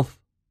itself.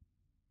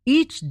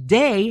 Each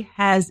day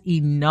has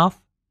enough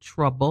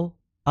trouble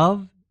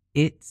of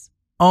its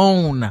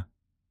own.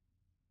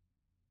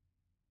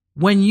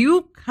 When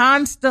you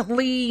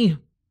constantly,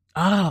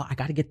 I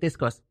got to get this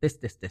because this,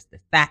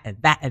 that,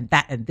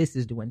 and this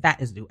is due, and that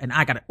is due, and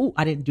I got to,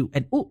 I didn't do,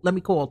 and let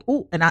me call,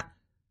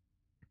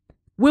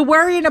 we're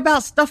worrying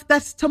about stuff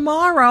that's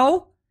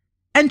tomorrow.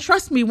 And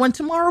trust me, when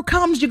tomorrow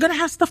comes, you're going to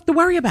have stuff to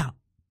worry about.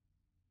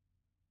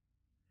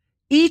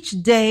 Each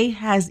day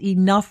has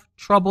enough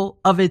trouble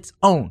of its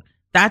own.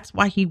 That's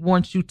why he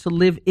wants you to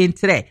live in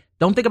today.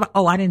 Don't think about,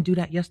 I didn't do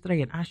that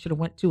yesterday and I should have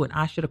went to, and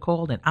I should have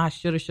called, and I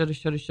should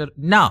have.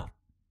 No.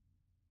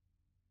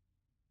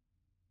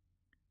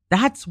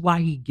 That's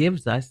why he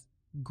gives us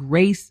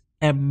grace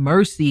and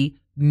mercy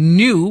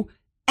new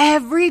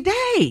every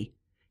day.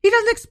 He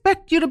doesn't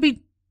expect you to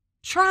be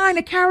trying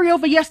to carry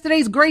over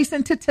yesterday's grace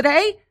into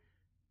today,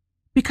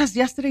 because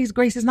yesterday's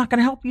grace is not going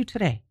to help you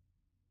today.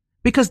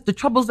 Because the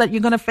troubles that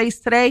you're going to face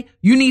today,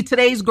 you need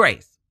today's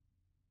grace.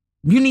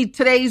 You need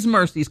today's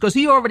mercies, because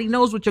he already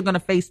knows what you're going to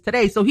face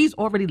today. So he's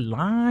already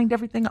lined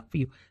everything up for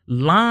you.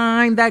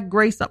 Line that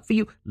grace up for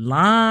you.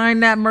 Line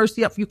that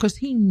mercy up for you, because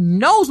he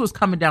knows what's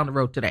coming down the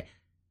road today.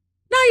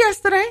 Not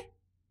yesterday.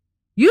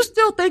 You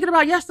still thinking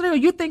about yesterday, or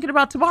you thinking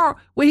about tomorrow,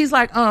 where he's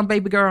like,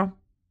 baby girl,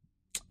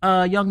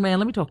 young man,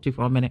 let me talk to you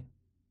for a minute.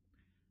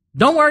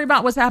 Don't worry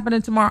about what's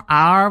happening tomorrow.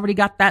 I already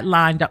got that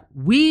lined up.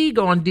 We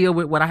gonna deal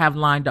with what I have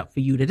lined up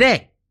for you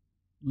today.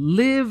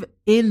 Live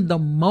in the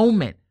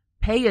moment.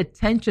 Pay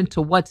attention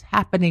to what's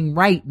happening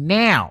right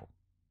now.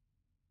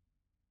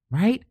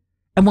 Right?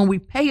 And when we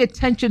pay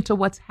attention to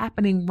what's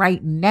happening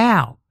right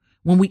now,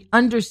 when we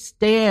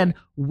understand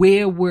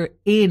where we're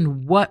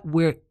in, what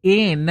we're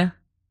in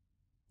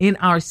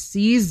our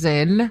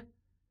season,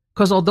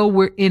 because although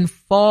we're in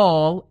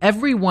fall,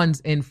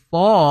 everyone's in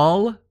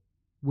fall.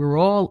 We're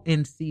all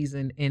in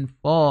season in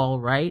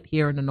fall, right?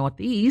 Here in the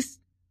Northeast.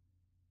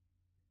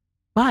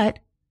 But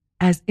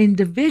as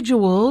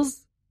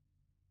individuals,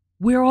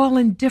 we're all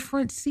in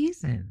different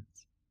seasons.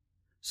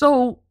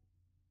 So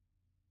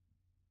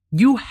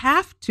you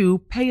have to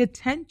pay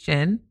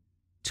attention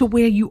to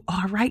where you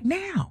are right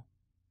now.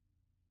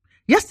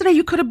 Yesterday,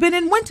 you could have been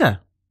in winter.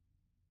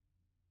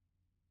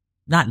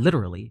 Not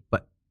literally,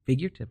 but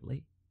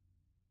figuratively.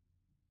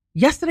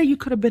 Yesterday, you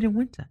could have been in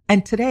winter.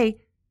 And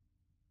today,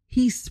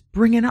 he's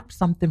springing up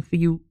something for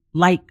you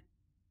like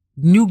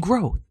new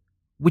growth,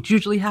 which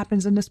usually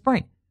happens in the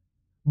spring.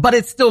 But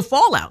it's still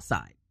fall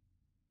outside.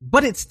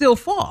 But it's still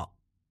fall.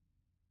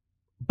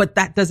 But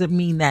that doesn't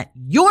mean that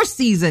your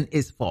season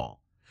is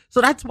fall.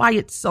 So that's why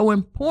it's so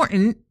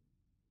important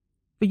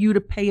for you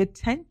to pay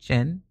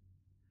attention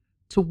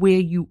to where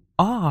you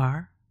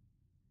are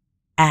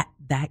at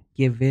that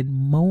given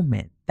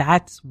moment.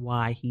 That's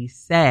why he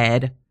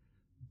said,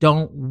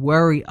 don't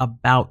worry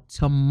about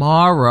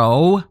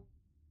tomorrow.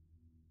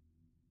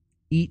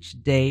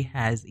 Each day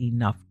has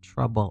enough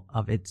trouble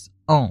of its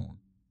own.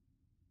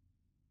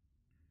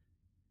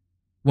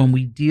 When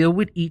we deal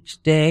with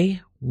each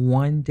day,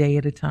 one day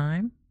at a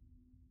time,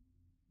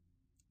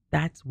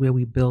 that's where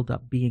we build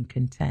up being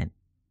content.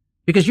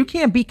 Because you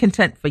can't be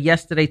content for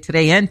yesterday,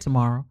 today, and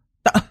tomorrow.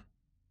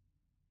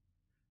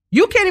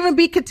 You can't even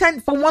be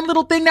content for one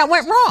little thing that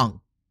went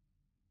wrong.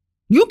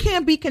 You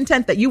can't be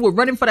content that you were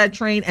running for that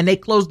train and they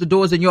closed the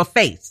doors in your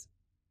face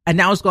and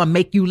now it's going to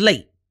make you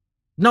late.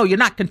 No, you're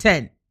not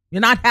content.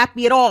 You're not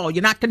happy at all.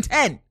 You're not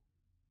content.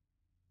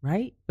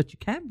 Right? But you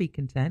can be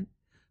content,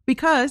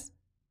 because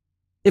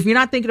if you're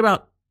not thinking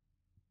about,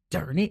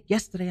 darn it,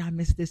 yesterday I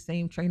missed this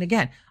same train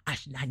again.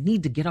 I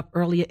need to get up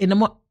earlier in the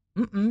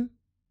morning.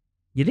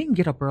 You didn't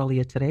get up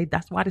earlier today.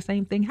 That's why the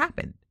same thing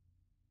happened.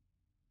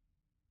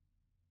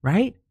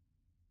 Right?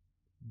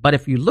 But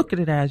if you look at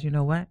it as, you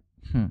know what?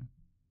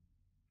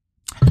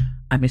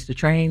 I missed the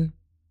train.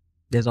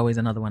 There's always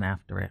another one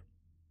after it.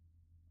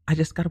 I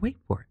just got to wait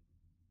for it.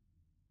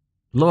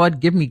 Lord,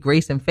 give me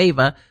grace and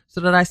favor so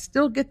that I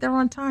still get there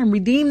on time.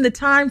 Redeem the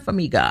time for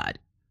me, God.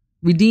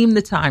 Redeem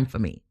the time for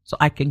me so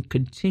I can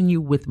continue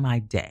with my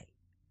day.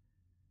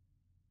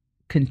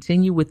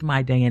 Continue with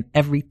my day and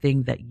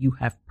everything that you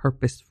have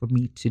purposed for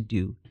me to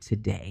do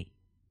today.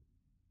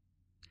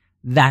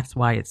 That's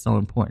why it's so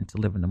important to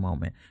live in the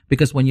moment.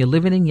 Because when you're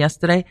living in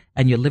yesterday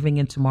and you're living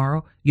in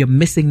tomorrow, you're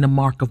missing the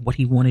mark of what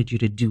he wanted you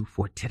to do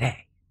for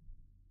today.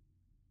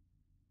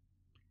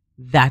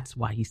 That's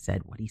why he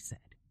said what he said.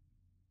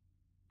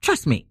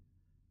 Trust me.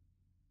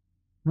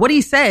 What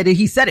he said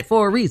it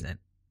for a reason.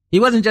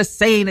 He wasn't just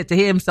saying it to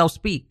hear himself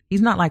speak.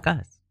 He's not like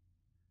us,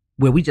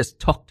 where we just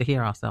talk to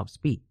hear ourselves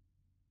speak.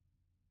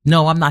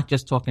 No, I'm not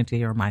just talking to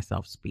hear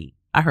myself speak.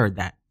 I heard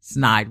that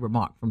snide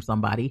remark from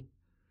somebody.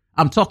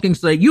 I'm talking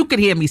so that you can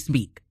hear me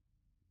speak.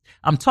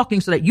 I'm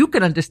talking so that you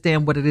can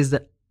understand what it is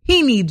that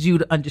he needs you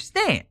to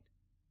understand.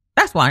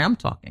 That's why I'm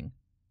talking.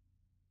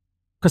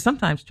 Because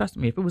sometimes, trust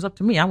me, if it was up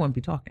to me, I wouldn't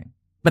be talking.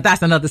 But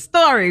that's another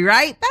story,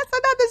 right? That's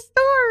another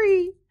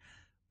story.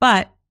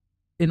 But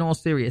in all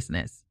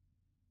seriousness,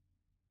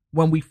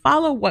 when we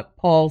follow what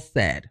Paul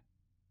said,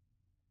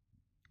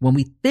 when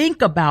we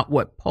think about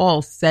what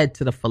Paul said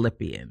to the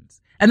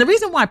Philippians, and the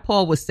reason why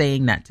Paul was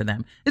saying that to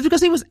them is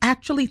because he was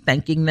actually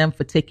thanking them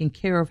for taking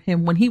care of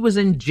him when he was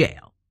in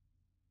jail.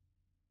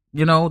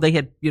 They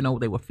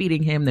were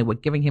feeding him, they were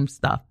giving him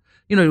stuff.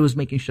 He was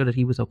making sure that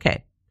he was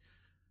okay.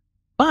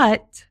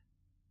 But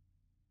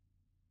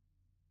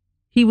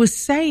he was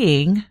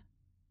saying,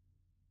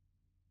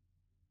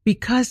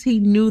 because he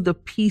knew the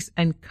peace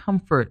and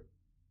comfort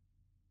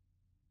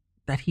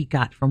that he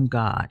got from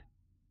God,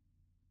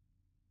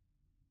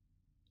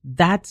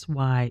 that's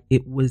why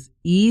it was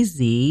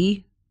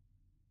easy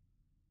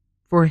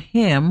for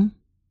him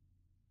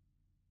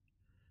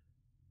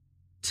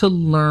to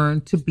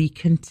learn to be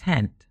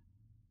content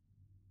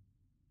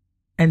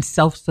and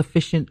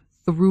self-sufficient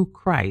through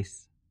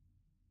Christ,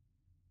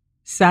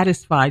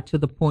 satisfied to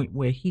the point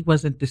where he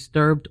wasn't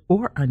disturbed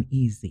or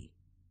uneasy,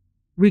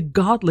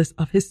 regardless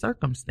of his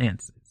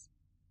circumstances.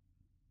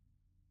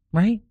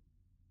 Right?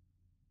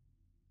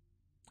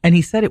 And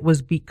he said it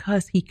was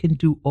because he can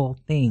do all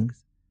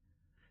things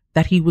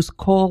that he was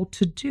called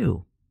to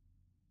do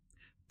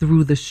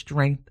through the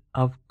strength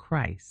of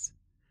Christ,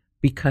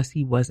 because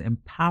he was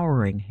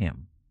empowering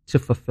him to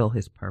fulfill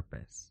his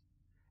purpose.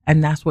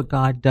 And that's what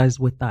God does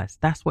with us.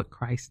 That's what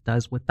Christ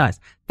does with us.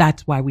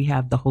 That's why we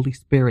have the Holy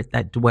Spirit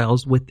that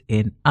dwells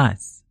within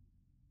us,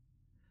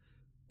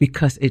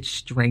 because it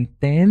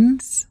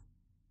strengthens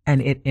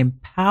and it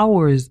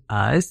empowers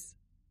us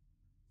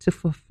to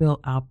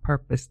fulfill our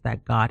purpose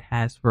that God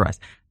has for us.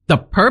 The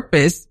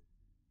purpose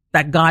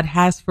that God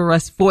has for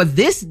us for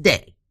this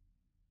day.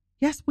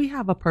 Yes, we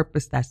have a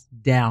purpose that's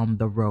down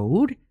the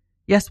road.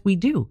 Yes, we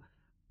do.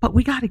 But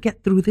we got to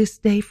get through this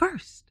day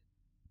first.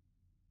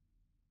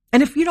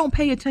 And if you don't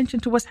pay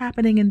attention to what's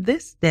happening in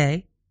this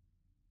day,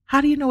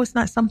 how do you know it's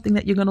not something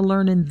that you're going to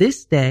learn in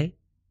this day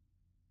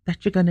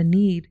that you're going to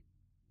need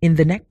in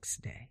the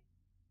next day?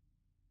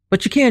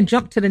 But you can't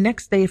jump to the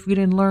next day if you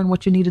didn't learn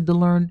what you needed to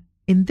learn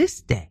in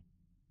this day.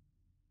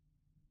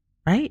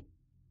 Right?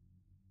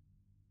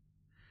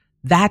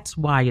 That's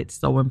why it's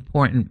so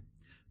important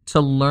to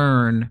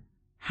learn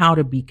how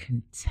to be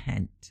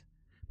content.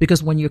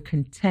 Because when you're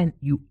content,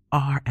 you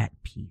are at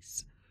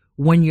peace.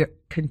 When you're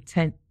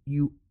content,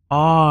 your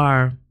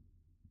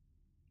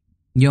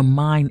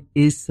mind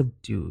is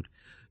subdued.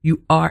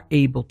 You are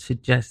able to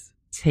just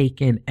take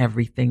in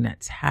everything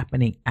that's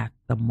happening at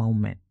the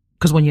moment.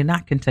 Because when you're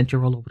not content,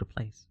 you're all over the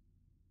place.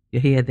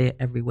 You're here, there,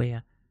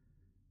 everywhere,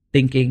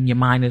 thinking your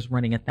mind is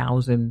running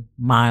 1,000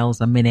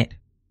 miles a minute.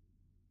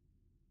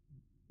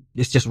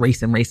 It's just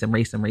racing.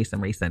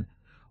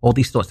 All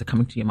these thoughts are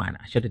coming to your mind.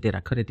 I should have did, I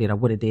could have did, I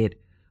would have did.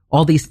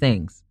 All these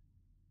things,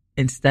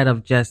 instead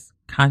of just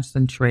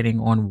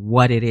concentrating on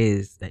what it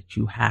is that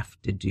you have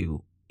to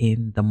do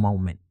in the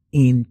moment,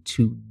 in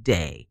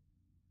today,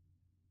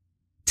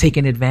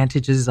 taking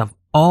advantages of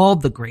all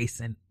the grace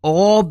and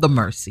all the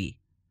mercy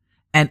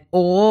and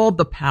all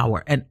the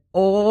power and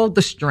all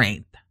the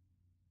strength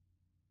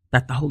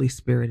that the Holy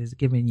Spirit has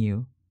given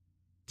you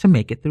to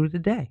make it through the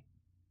day.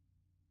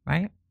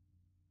 Right?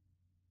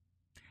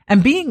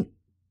 And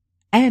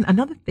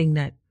another thing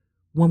that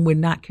when we're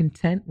not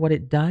content, what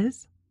it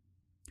does,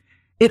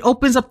 it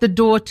opens up the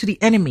door to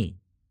the enemy.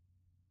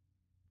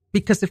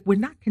 Because if we're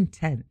not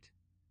content,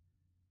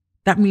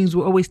 that means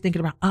we're always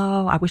thinking about,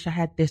 oh, I wish I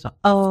had this, or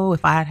oh,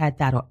 if I had had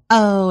that, or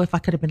oh, if I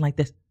could have been like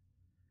this.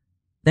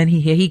 Then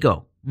here he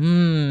go. Let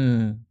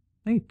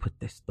me put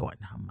this thought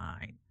in her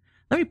mind.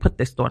 Well,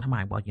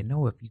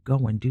 if you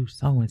go and do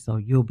so and so,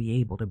 you'll be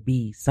able to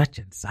be such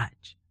and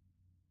such.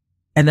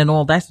 And then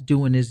all that's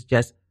doing is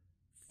just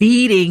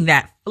feeding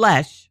that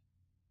flesh,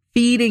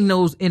 feeding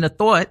those inner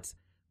thoughts,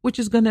 which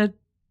is going to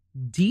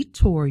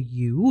detour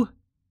you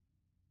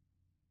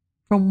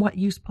from what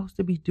you're supposed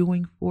to be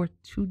doing for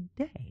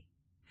today.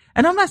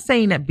 And I'm not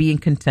saying that being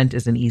content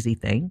is an easy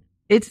thing.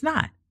 It's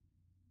not.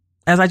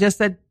 As I just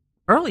said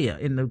earlier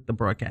in the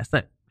broadcast,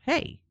 that,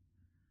 hey,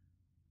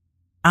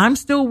 I'm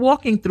still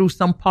walking through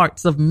some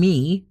parts of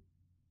me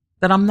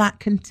that I'm not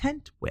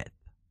content with.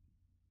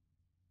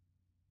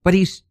 But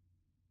he's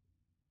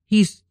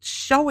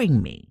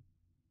showing me.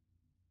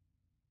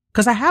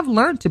 Because I have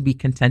learned to be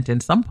content in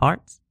some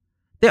parts.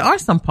 There are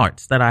some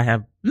parts that I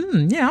have,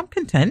 I'm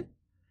content.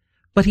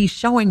 But he's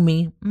showing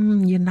me,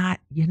 you're not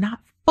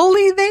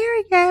fully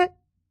there yet.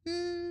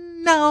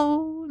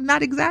 No,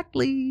 not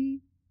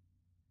exactly.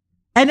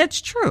 And it's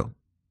true.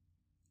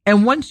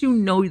 And once you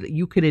know that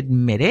you could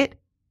admit it,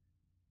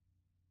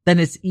 then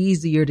it's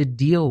easier to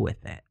deal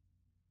with it.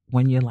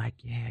 When you're like,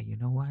 yeah, you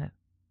know what?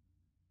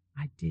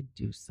 I did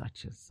do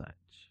such and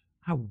such.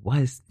 I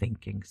was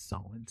thinking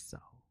so and so.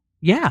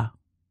 Yeah.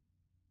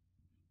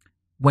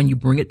 When you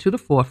bring it to the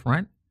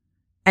forefront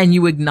and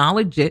you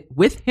acknowledge it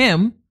with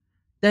him,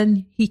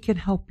 then he can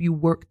help you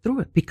work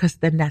through it, because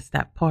then that's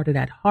that part of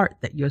that heart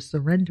that you're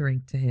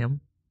surrendering to him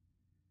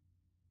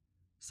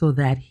so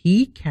that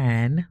he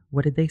can,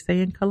 what did they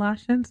say in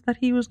Colossians that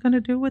he was going to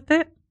do with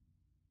it?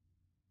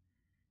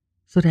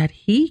 So that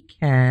he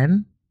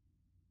can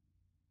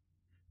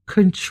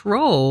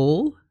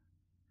control,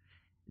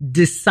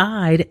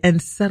 decide,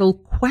 and settle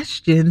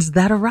questions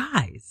that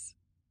arise.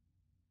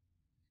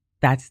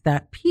 That's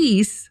that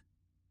peace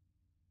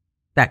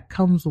that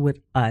comes with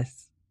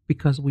us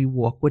because we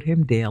walk with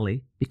him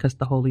daily, because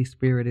the Holy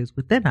Spirit is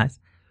within us.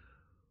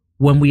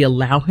 When we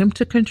allow him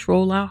to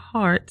control our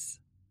hearts,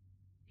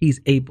 he's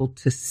able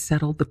to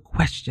settle the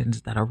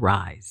questions that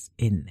arise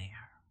in there.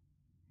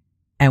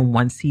 And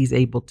once he's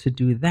able to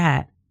do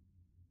that,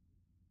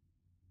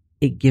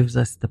 it gives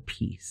us the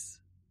peace.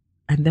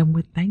 And then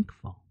we're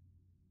thankful.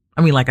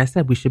 I mean, like I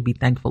said, we should be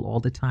thankful all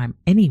the time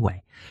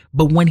anyway.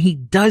 But when he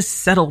does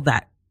settle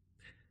that,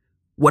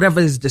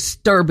 whatever is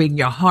disturbing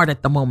your heart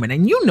at the moment,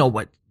 and you know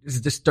what is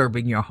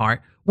disturbing your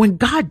heart, when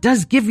God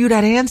does give you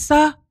that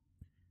answer,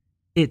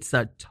 it's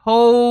a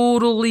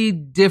totally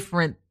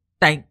different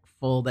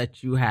thankful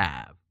that you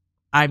have.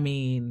 I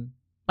mean,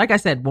 like I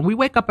said, when we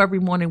wake up every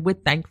morning, we're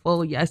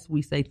thankful. Yes,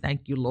 we say,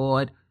 thank you,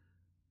 Lord,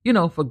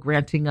 for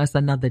granting us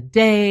another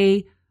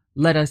day.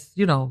 Let us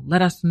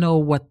know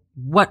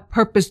what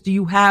purpose do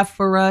you have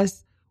for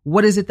us?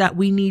 What is it that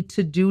we need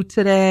to do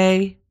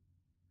today?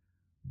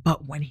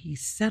 But when he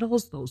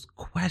settles those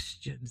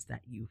questions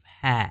that you've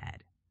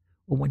had,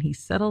 or when he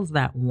settles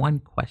that one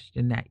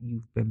question that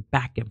you've been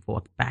back and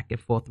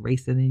forth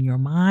racing in your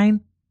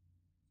mind,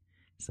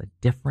 it's a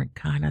different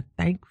kind of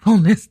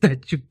thankfulness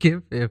that you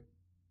give him,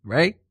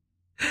 right?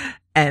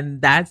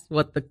 And that's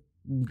what the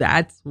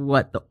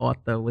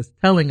author was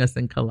telling us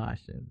in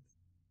Colossians,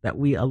 that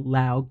we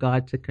allow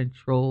God to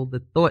control the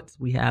thoughts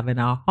we have in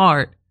our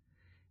heart.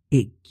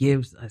 It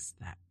gives us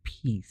that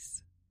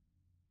peace.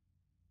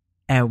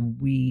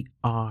 And we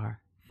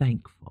are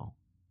thankful,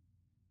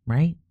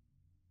 right?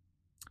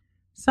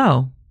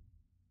 So,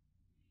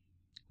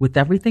 with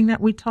everything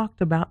that we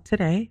talked about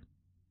today,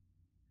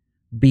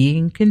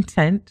 being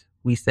content,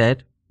 we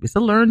said, it's a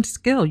learned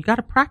skill. You got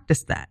to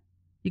practice that.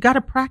 You got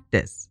to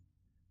practice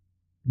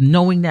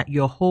knowing that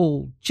you're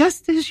whole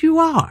just as you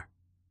are.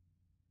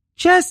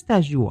 Just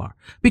as you are.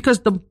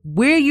 Because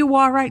where you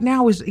are right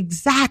now is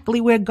exactly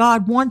where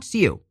God wants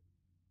you.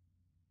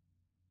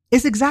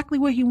 It's exactly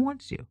where he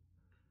wants you.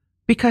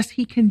 Because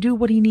he can do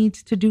what he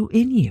needs to do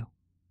in you.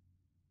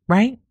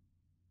 Right?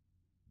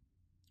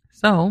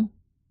 So,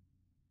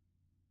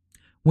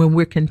 when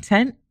we're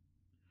content,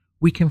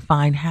 we can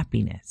find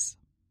happiness.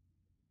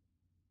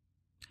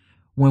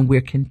 When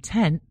we're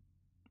content,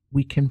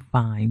 we can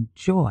find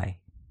joy.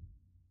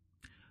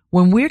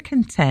 When we're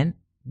content,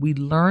 we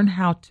learn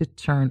how to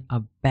turn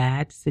a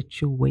bad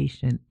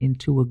situation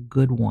into a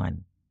good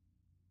one.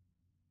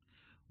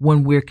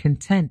 When we're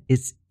content,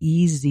 it's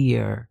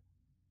easier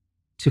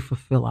to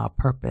fulfill our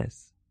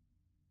purpose.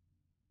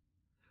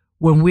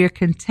 When we're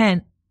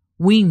content,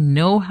 we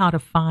know how to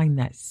find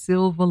that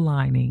silver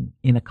lining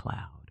in a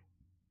cloud.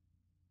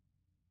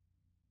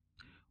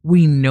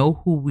 We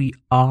know who we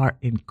are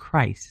in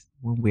Christ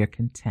when we're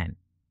content.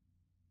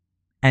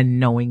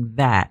 And knowing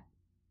that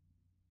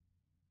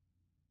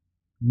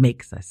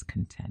makes us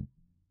content.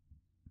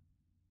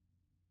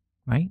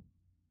 Right?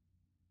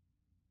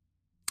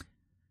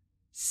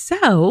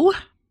 So,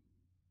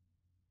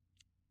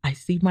 I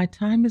see my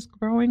time is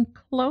growing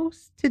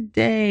close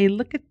today.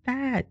 Look at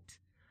that.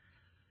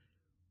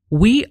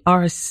 We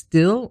are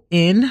still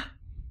in,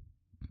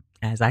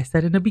 as I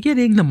said in the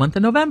beginning, the month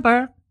of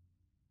November.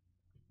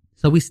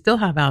 So we still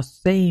have our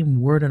same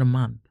word of the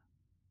month.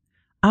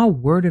 Our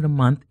word of the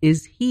month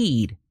is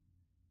heed.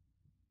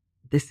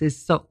 This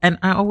is so, and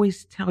I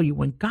always tell you,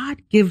 when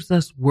God gives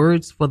us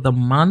words for the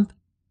month,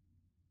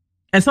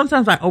 and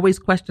sometimes I always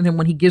question him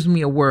when he gives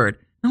me a word.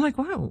 I'm like,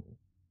 wow,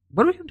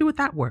 what are we going to do with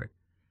that word?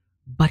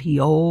 But he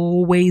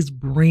always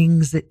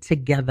brings it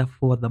together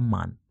for the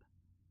month.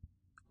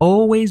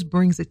 Always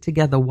brings it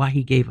together why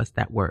he gave us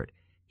that word.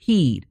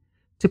 Heed,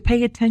 to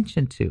pay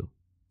attention to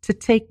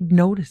take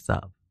notice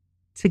of,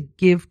 to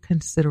give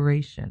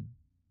consideration.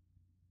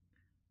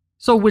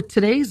 So with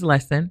today's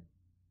lesson,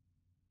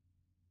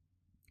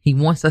 he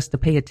wants us to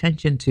pay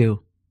attention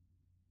to,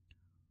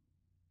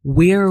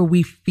 where are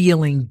we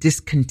feeling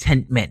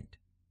discontentment?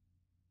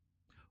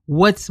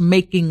 What's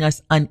making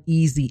us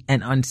uneasy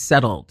and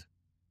unsettled?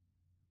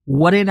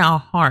 What in our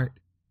heart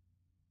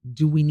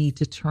do we need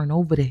to turn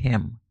over to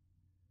him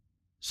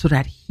so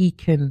that he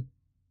can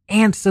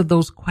answer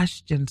those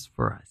questions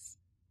for us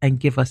and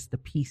give us the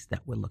peace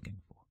that we're looking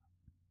for?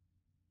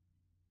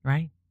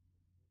 Right?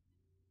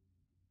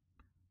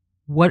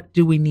 What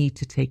do we need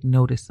to take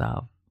notice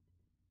of?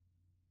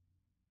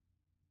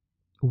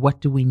 What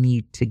do we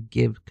need to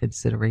give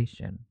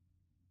consideration?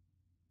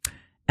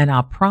 And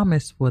our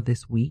promise for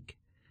this week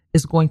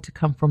is going to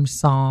come from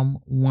Psalm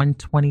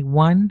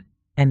 121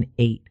 and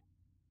 8.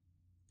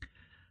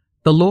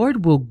 The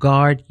Lord will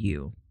guard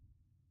you.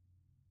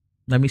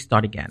 Let me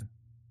start again.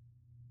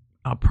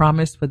 Our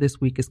promise for this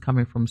week is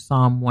coming from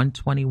Psalm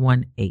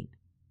 121, 8.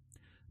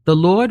 The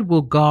Lord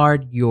will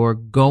guard your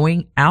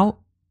going out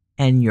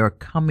and your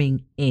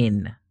coming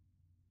in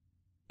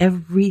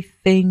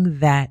everything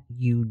that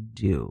you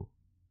do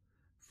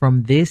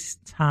from this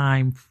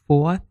time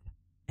forth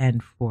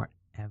and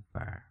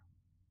forever.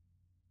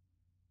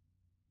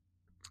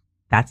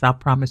 That's our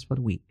promise for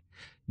the week.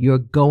 You're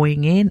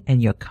going in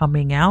and you're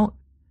coming out.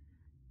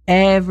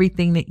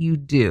 Everything that you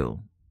do,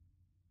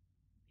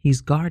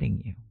 he's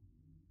guarding you.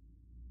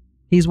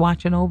 He's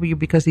watching over you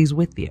because he's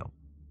with you.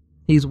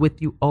 He's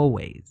with you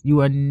always.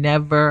 You are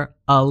never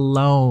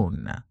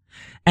alone.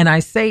 And I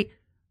say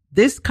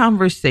this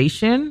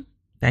conversation,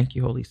 thank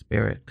you, Holy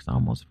Spirit, because I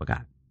almost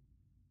forgot.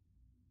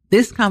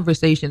 This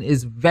conversation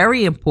is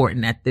very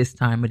important at this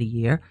time of the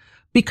year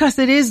because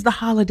it is the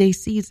holiday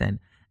season.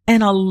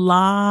 And a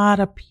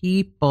lot of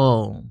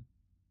people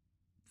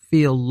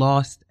feel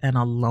lost and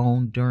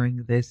alone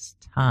during this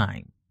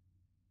time.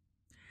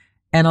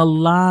 And a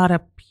lot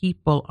of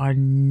people are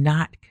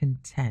not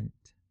content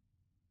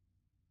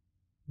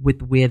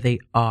with where they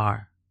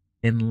are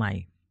in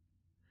life.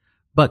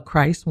 But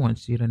Christ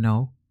wants you to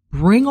know,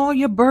 bring all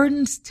your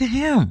burdens to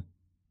him.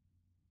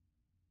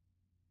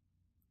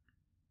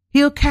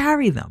 He'll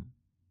carry them.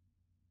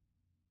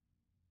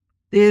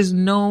 There's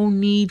no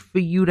need for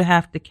you to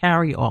have to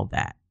carry all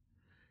that.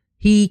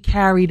 He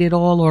carried it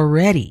all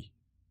already.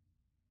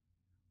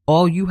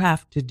 All you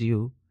have to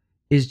do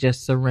is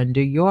just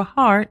surrender your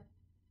heart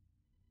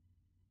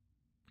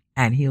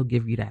and he'll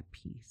give you that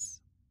peace.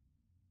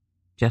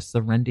 Just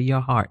surrender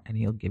your heart and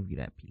he'll give you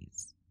that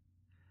peace.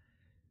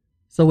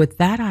 So with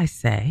that, I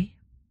say,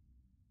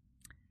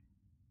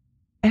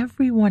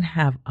 everyone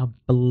have a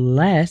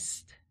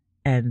blessed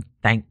and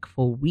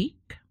thankful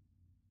week,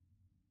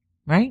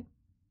 right?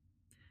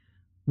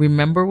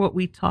 Remember what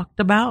we talked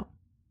about?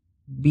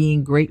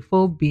 Being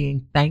grateful,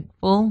 being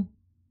thankful,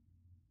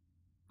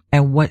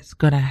 and what's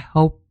going to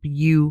help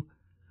you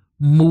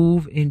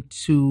move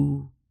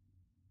into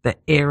the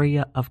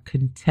area of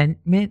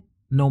contentment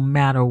no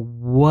matter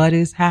what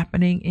is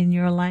happening in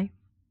your life.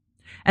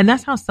 And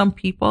that's how some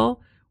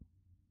people,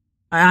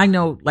 I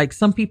know, like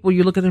some people,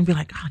 you look at them and be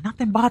like, oh,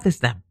 nothing bothers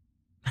them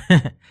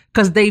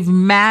because they've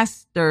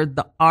mastered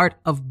the art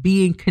of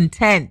being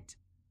content.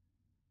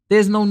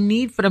 There's no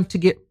need for them to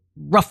get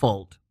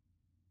ruffled.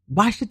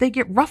 Why should they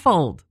get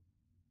ruffled?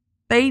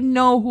 They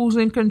know who's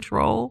in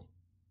control.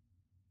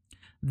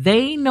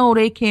 They know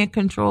they can't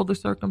control the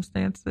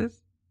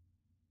circumstances.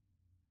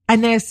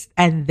 And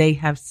they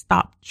have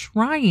stopped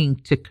trying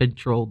to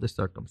control the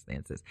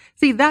circumstances.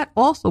 See, that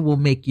also will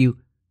make you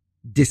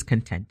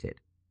discontented.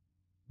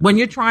 When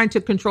you're trying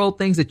to control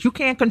things that you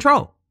can't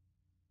control.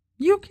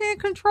 You can't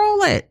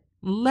control it.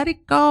 Let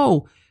it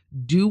go.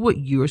 Do what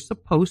you're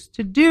supposed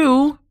to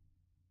do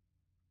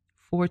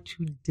for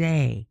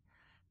today.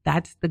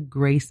 That's the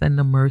grace and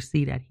the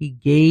mercy that he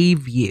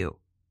gave you.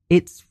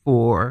 It's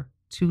for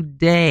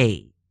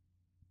today.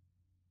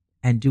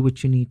 And do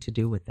what you need to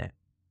do with it.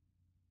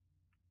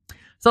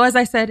 So as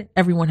I said,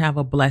 everyone have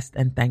a blessed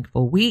and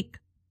thankful week.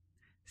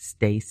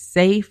 Stay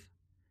safe.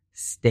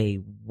 Stay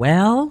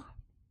well.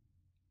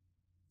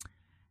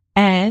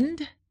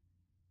 And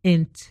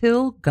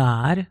until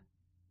God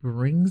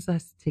brings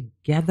us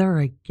together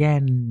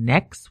again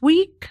next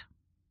week,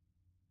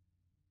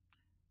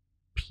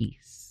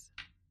 peace.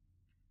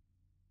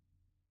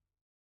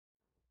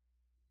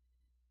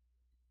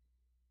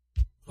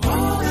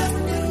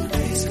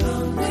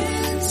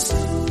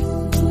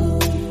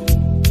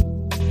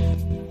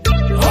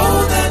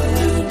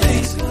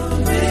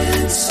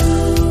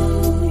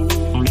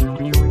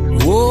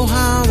 Oh,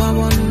 how I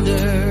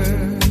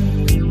wonder,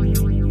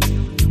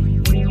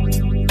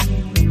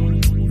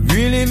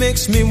 really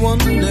makes me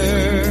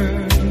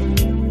wonder,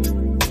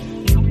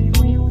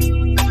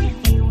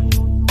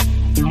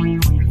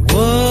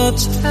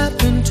 what's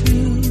happened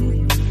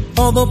to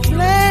all the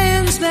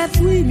plans that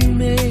we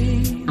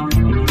made?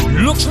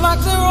 Looks like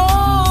they're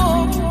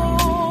all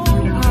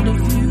out of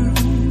view.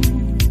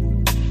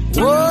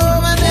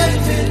 Oh, and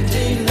every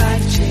day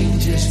life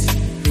changes,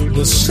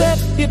 the set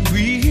it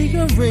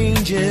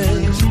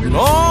rearranges, and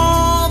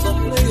all the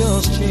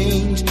players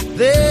change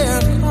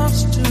their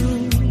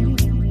costumes.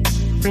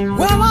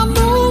 Well, I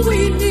know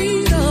we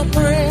need a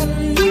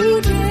brand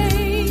new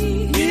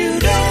day. New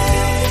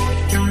day.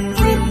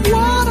 From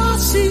what I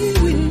see,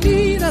 we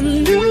need a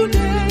new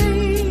day.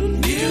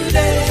 New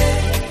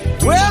day.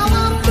 Well,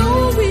 I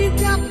know we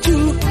got to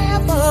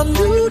have a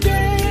new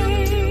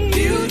day.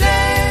 New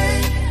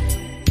day.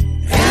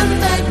 And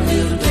that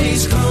new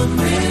day's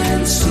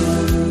coming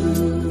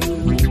soon.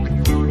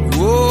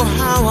 Oh,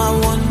 how I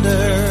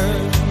wonder.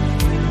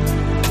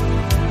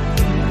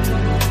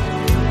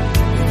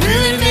 It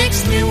really makes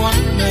me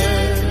wonder.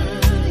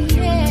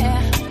 Yeah.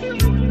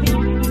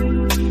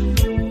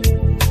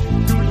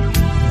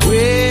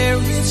 Where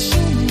is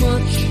so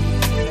much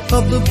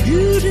of the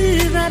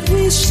beauty that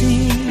we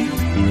see?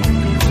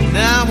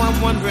 Now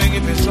I'm wondering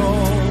if it's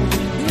all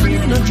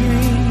in a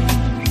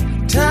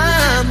dream.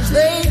 Times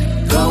they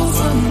go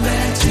from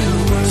bad to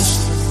worse.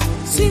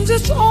 Seems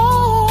it's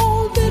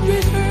all been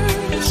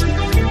rehearsed.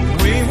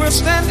 We were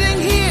standing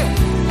here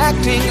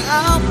acting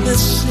out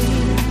this scene.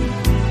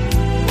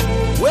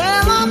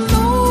 Well, I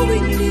know we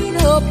need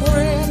a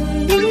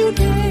brand new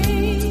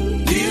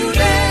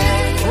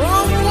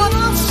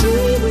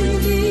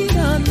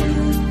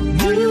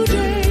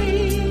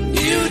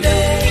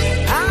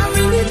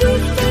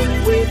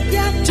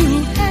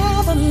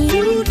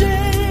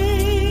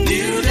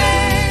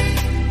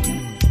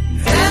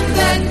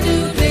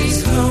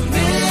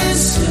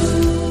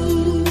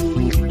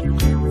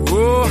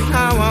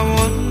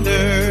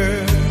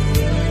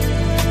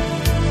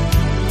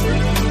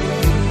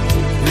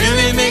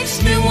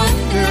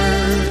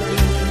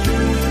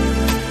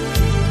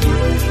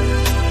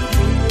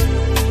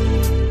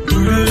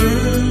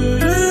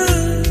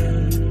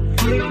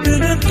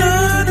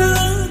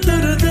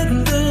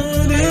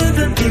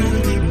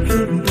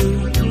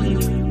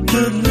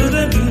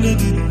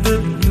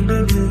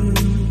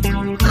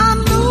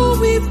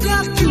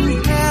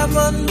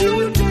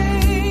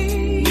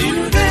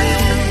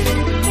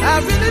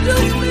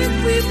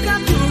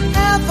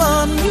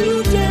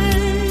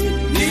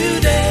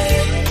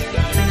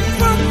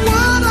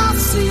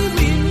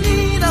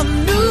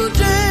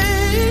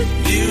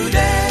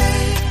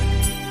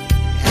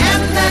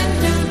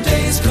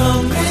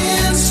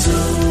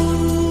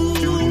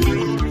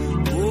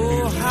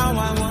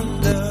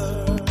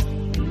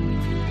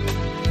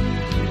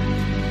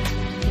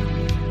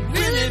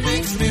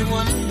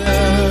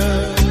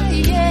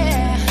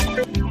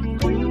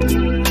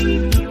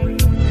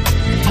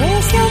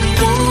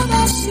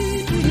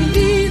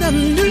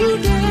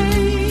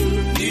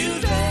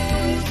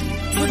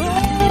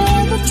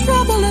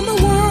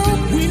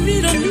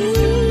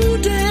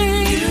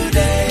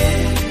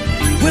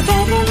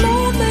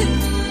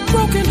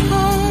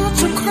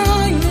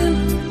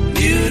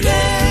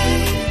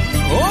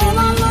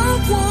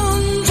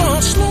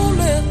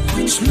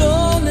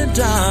slowly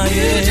dying.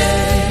 New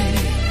day.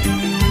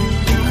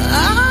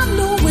 I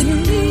know we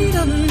need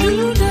a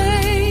new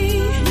day.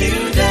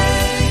 New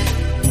day.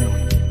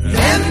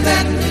 And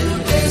that new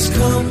day's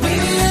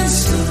coming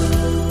soon.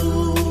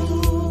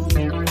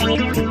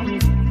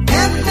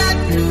 And that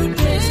new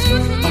day's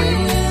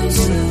coming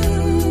soon.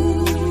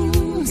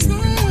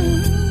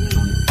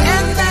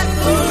 And that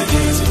new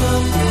day's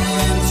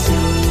coming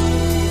soon.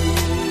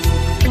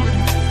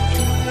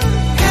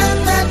 And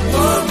that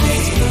new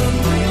day's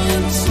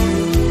coming soon. And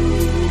that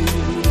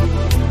new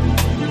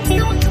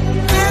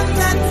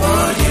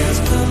day's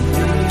coming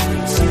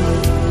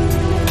soon.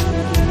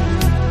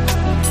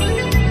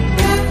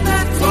 And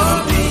that new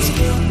day's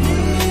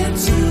coming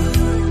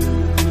soon.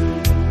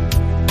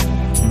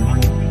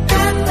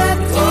 And that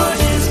new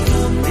day's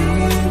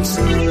coming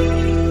soon.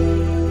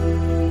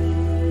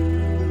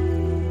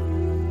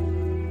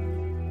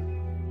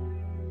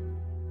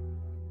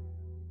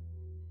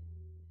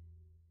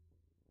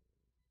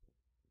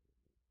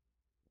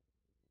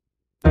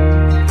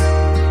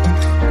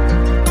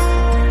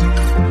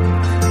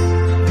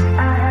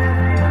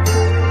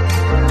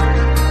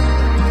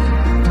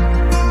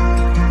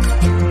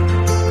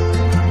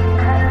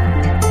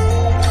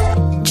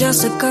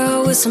 Just a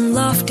girl with some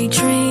lofty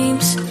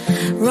dreams,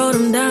 wrote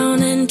them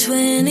down in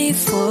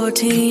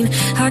 2014.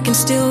 I can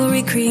still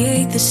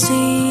recreate the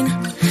scene,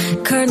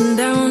 curtain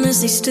down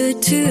as they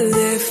stood to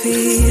their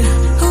feet.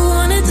 Who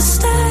wanted the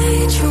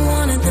stage, who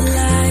wanted the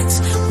lights,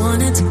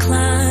 wanted to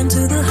climb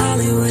to the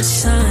Hollywood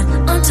sign,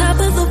 on top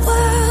of the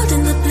world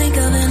in the blink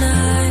of an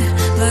eye.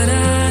 But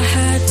I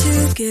had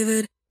to give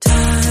it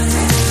time.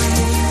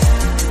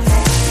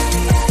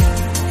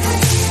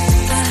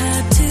 I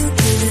had to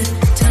give it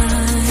time.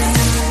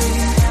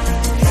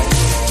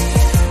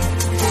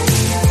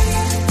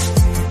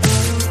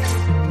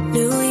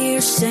 New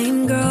Year,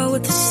 same girl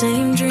with the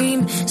same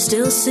dream,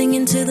 still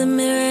singing to the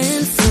mirror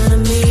in front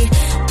of me.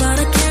 Bought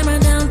a camera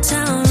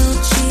downtown,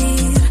 real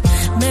cheap.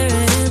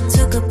 Mirror, it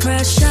took a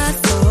pressure